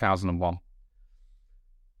 2001.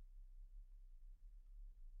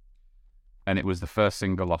 And it was the first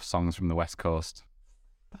single off Songs from the West Coast.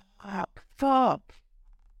 Fuck.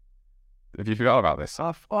 Have you forgot about this?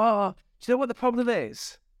 Do you know what the problem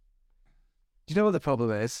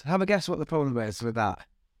is? Have a guess what the problem is with that,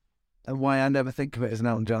 and why I never think of it as an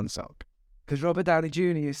Elton John song. Because Robert Downey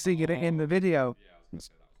Jr. is singing it in the video.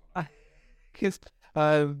 Because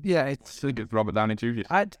it's Robert Downey Jr.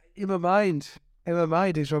 In my mind,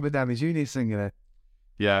 it's Robert Downey Jr. singing it.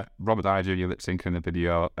 Yeah, Robert Downey Jr. lip syncing in the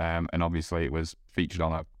video, and obviously it was featured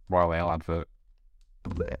on a Royal Ale advert.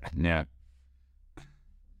 Yeah.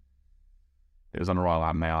 It was on a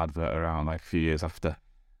Royal Mail advert around like a few years after.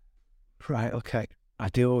 Right, okay. I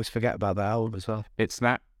do always forget about that album as well. It's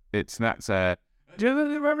that and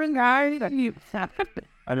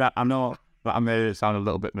I know that I made it sound a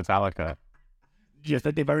little bit Metallica. Just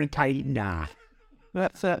a different kind now.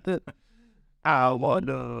 That's it. I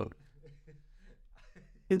wonder.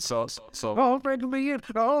 So. Oh, break me in.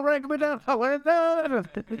 Oh, break me down. I want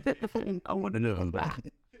to know that.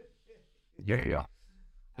 Yeah.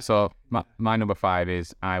 So my number 5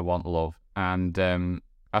 is I Want Love, and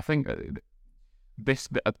I think this.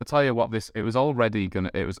 I tell you what, it's already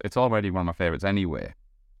one of my favorites anyway.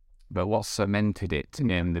 But what cemented it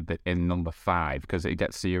in number 5, because it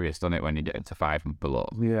gets serious, doesn't it, when you get into 5 and below?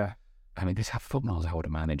 Yeah. I mean, this fuck knows I would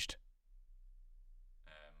have managed.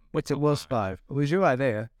 Which it was 5. It was your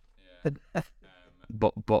idea. Yeah.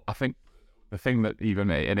 But I think the thing that even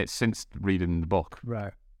and it's since reading the book,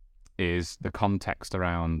 right, is the context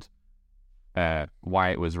around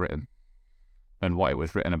why it was written and what it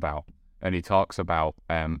was written about. And he talks about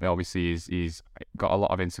obviously he's got a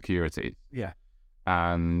lot of insecurity. Yeah.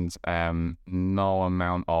 And no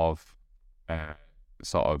amount of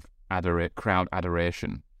sort of crowd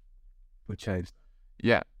adoration would change.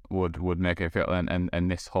 Yeah, would make it feel,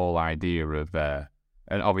 and this whole idea of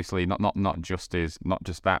and obviously not just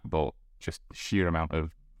that, but just sheer amount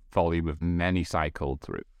of volume of men he cycled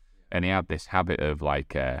through, and he had this habit of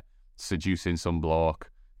like seducing some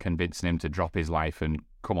bloke, convincing him to drop his life and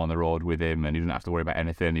come on the road with him, and he didn't have to worry about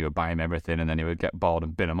anything. He would buy him everything, and then he would get bored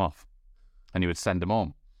and bin him off. and he would send them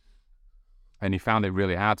home. And he found it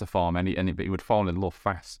really hard to form, but he would fall in love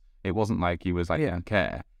fast. It wasn't like he was like, didn't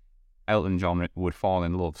care. Elton John would fall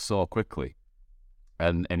in love so quickly,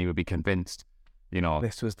 and he would be convinced,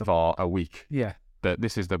 This was for a week, Yeah. that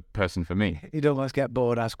this is the person for me. He'd almost get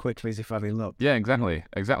bored as quickly as he fell in love. Yeah, exactly.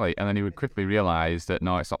 And then he would quickly realise that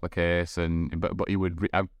no, it's not the case, but he would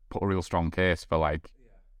put a real strong case for like,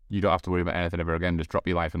 you don't have to worry about anything ever again. Just drop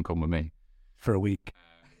your life and come with me. For a week.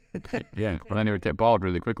 Yeah, but then he would get bored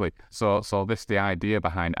really quickly. So the idea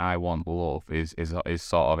behind I Want Love is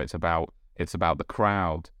sort of it's about the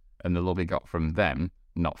crowd and the love he got from them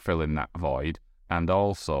not filling that void, and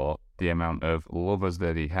also the amount of lovers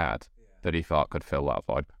that he had that he thought could fill that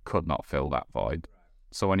void could not fill that void.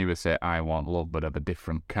 So when he would say I want love but of a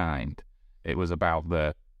different kind, it was about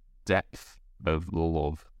the depth of the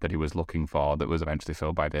love that he was looking for that was eventually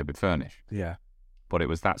filled by David Furnish. Yeah. But it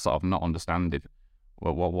was that sort of not understanding.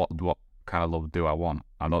 What kind of love do I want?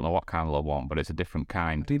 I don't know what kind of love I want, but it's a different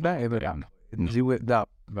kind. Do you bet him? Is he whipped up?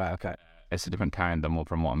 Right, okay. It's a different kind than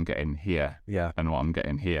from what I'm getting here. Yeah. And what I'm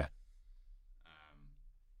getting here.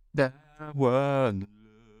 The one.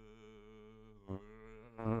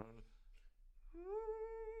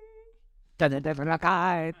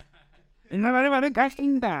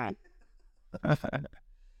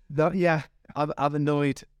 Yeah, I'm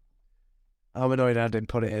annoyed. I'm annoyed I didn't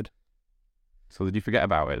put it in. So did you forget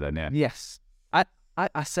about it then? Yeah. Yes, I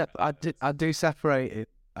do separate it.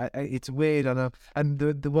 It's weird, I know. And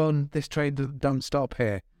the one, This Train Don't Stop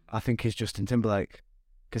Here, I think is Justin Timberlake,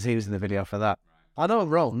 because he was in the video for that. I know I'm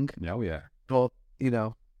wrong. Oh yeah. But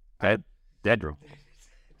Dead wrong.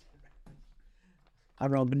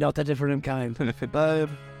 I'm wrong, but not a different kind. I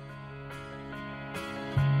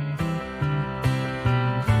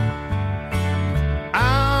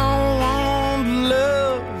want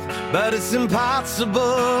love, but it's impossible.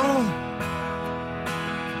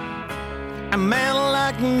 A man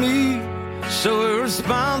like me, so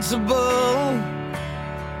irresponsible.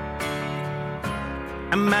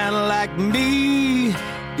 A man like me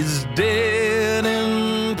is dead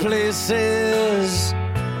in places.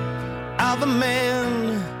 Other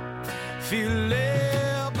men feel liberated.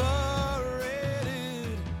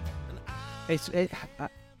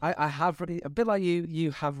 I have a bit like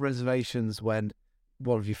you have reservations when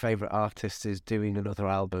one of your favourite artists is doing another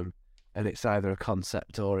album and it's either a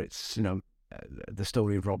concept or it's, the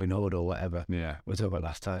story of Robin Hood or whatever. Yeah. We talked about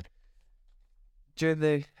last time. During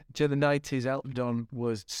the 90s, Elton John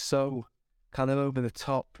was so kind of over the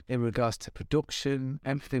top in regards to production.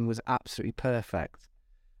 Everything was absolutely perfect.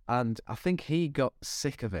 And I think he got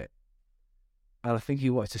sick of it. And I think he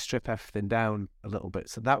wanted to strip everything down a little bit.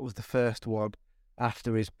 So that was the first one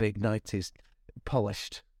after his big 90s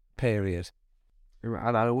polished period.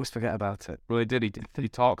 And I always forget about it. Well, he did. He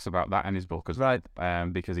talks about that in his book as well.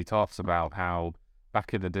 Right. Because he talks about how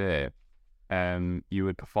back in the day, you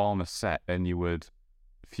would perform a set and you would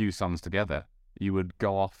fuse songs together. You would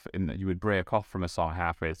go off you would break off from a song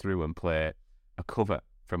halfway through and play a cover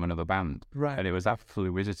from another band. Right. And it was that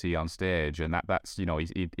fluidity on stage, and that's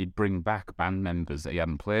he'd bring back band members that he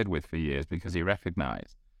hadn't played with for years because he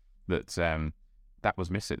recognised that that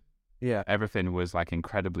was missing. Yeah. Everything was like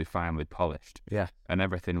incredibly finely polished. Yeah. And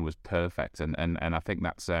everything was perfect. And I think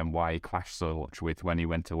that's why he clashed so much with when he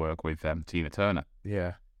went to work with Tina Turner.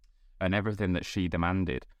 Yeah. And everything that she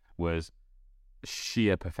demanded was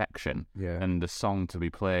sheer perfection. Yeah. And the song to be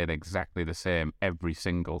played exactly the same every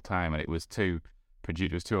single time. And it was too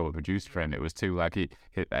overproduced for him. It was too like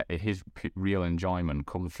his real enjoyment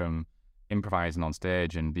comes from improvising on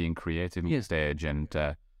stage and being creative on stage and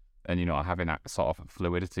having that sort of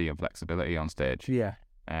fluidity and flexibility on stage. Yeah.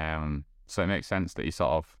 So it makes sense that he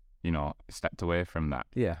sort of stepped away from that.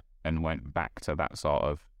 Yeah. And went back to that sort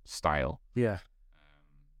of style. Yeah.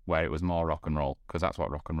 Where it was more rock and roll, because that's what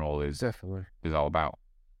rock and roll is. Definitely. Is all about.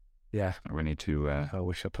 Yeah. We need to. I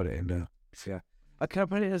wish I put it in now. Yeah. Can I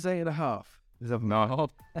put it as 8.5? No.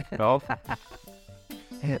 No.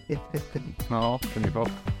 No. Can you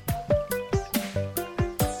both?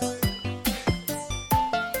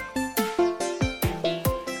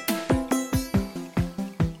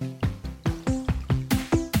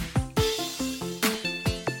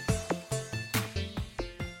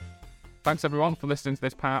 Thanks everyone for listening to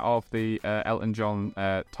this part of the Elton John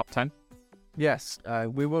top 10. Yes,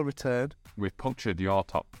 we will return. We've punctured your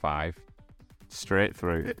top 5 straight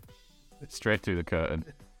through the curtain.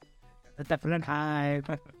 A definite high.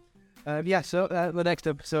 So the next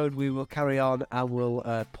episode we will carry on and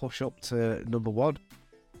we'll push up to number 1.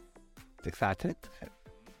 It's exciting.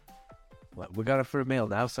 Well, we're going for a meal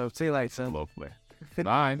now, so see you later. Lovely.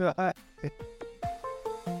 Bye. Bye.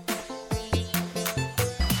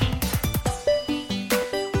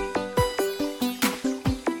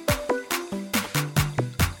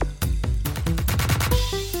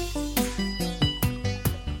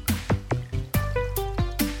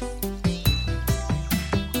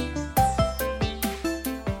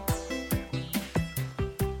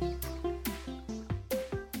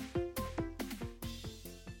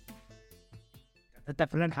 The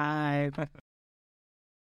different hive.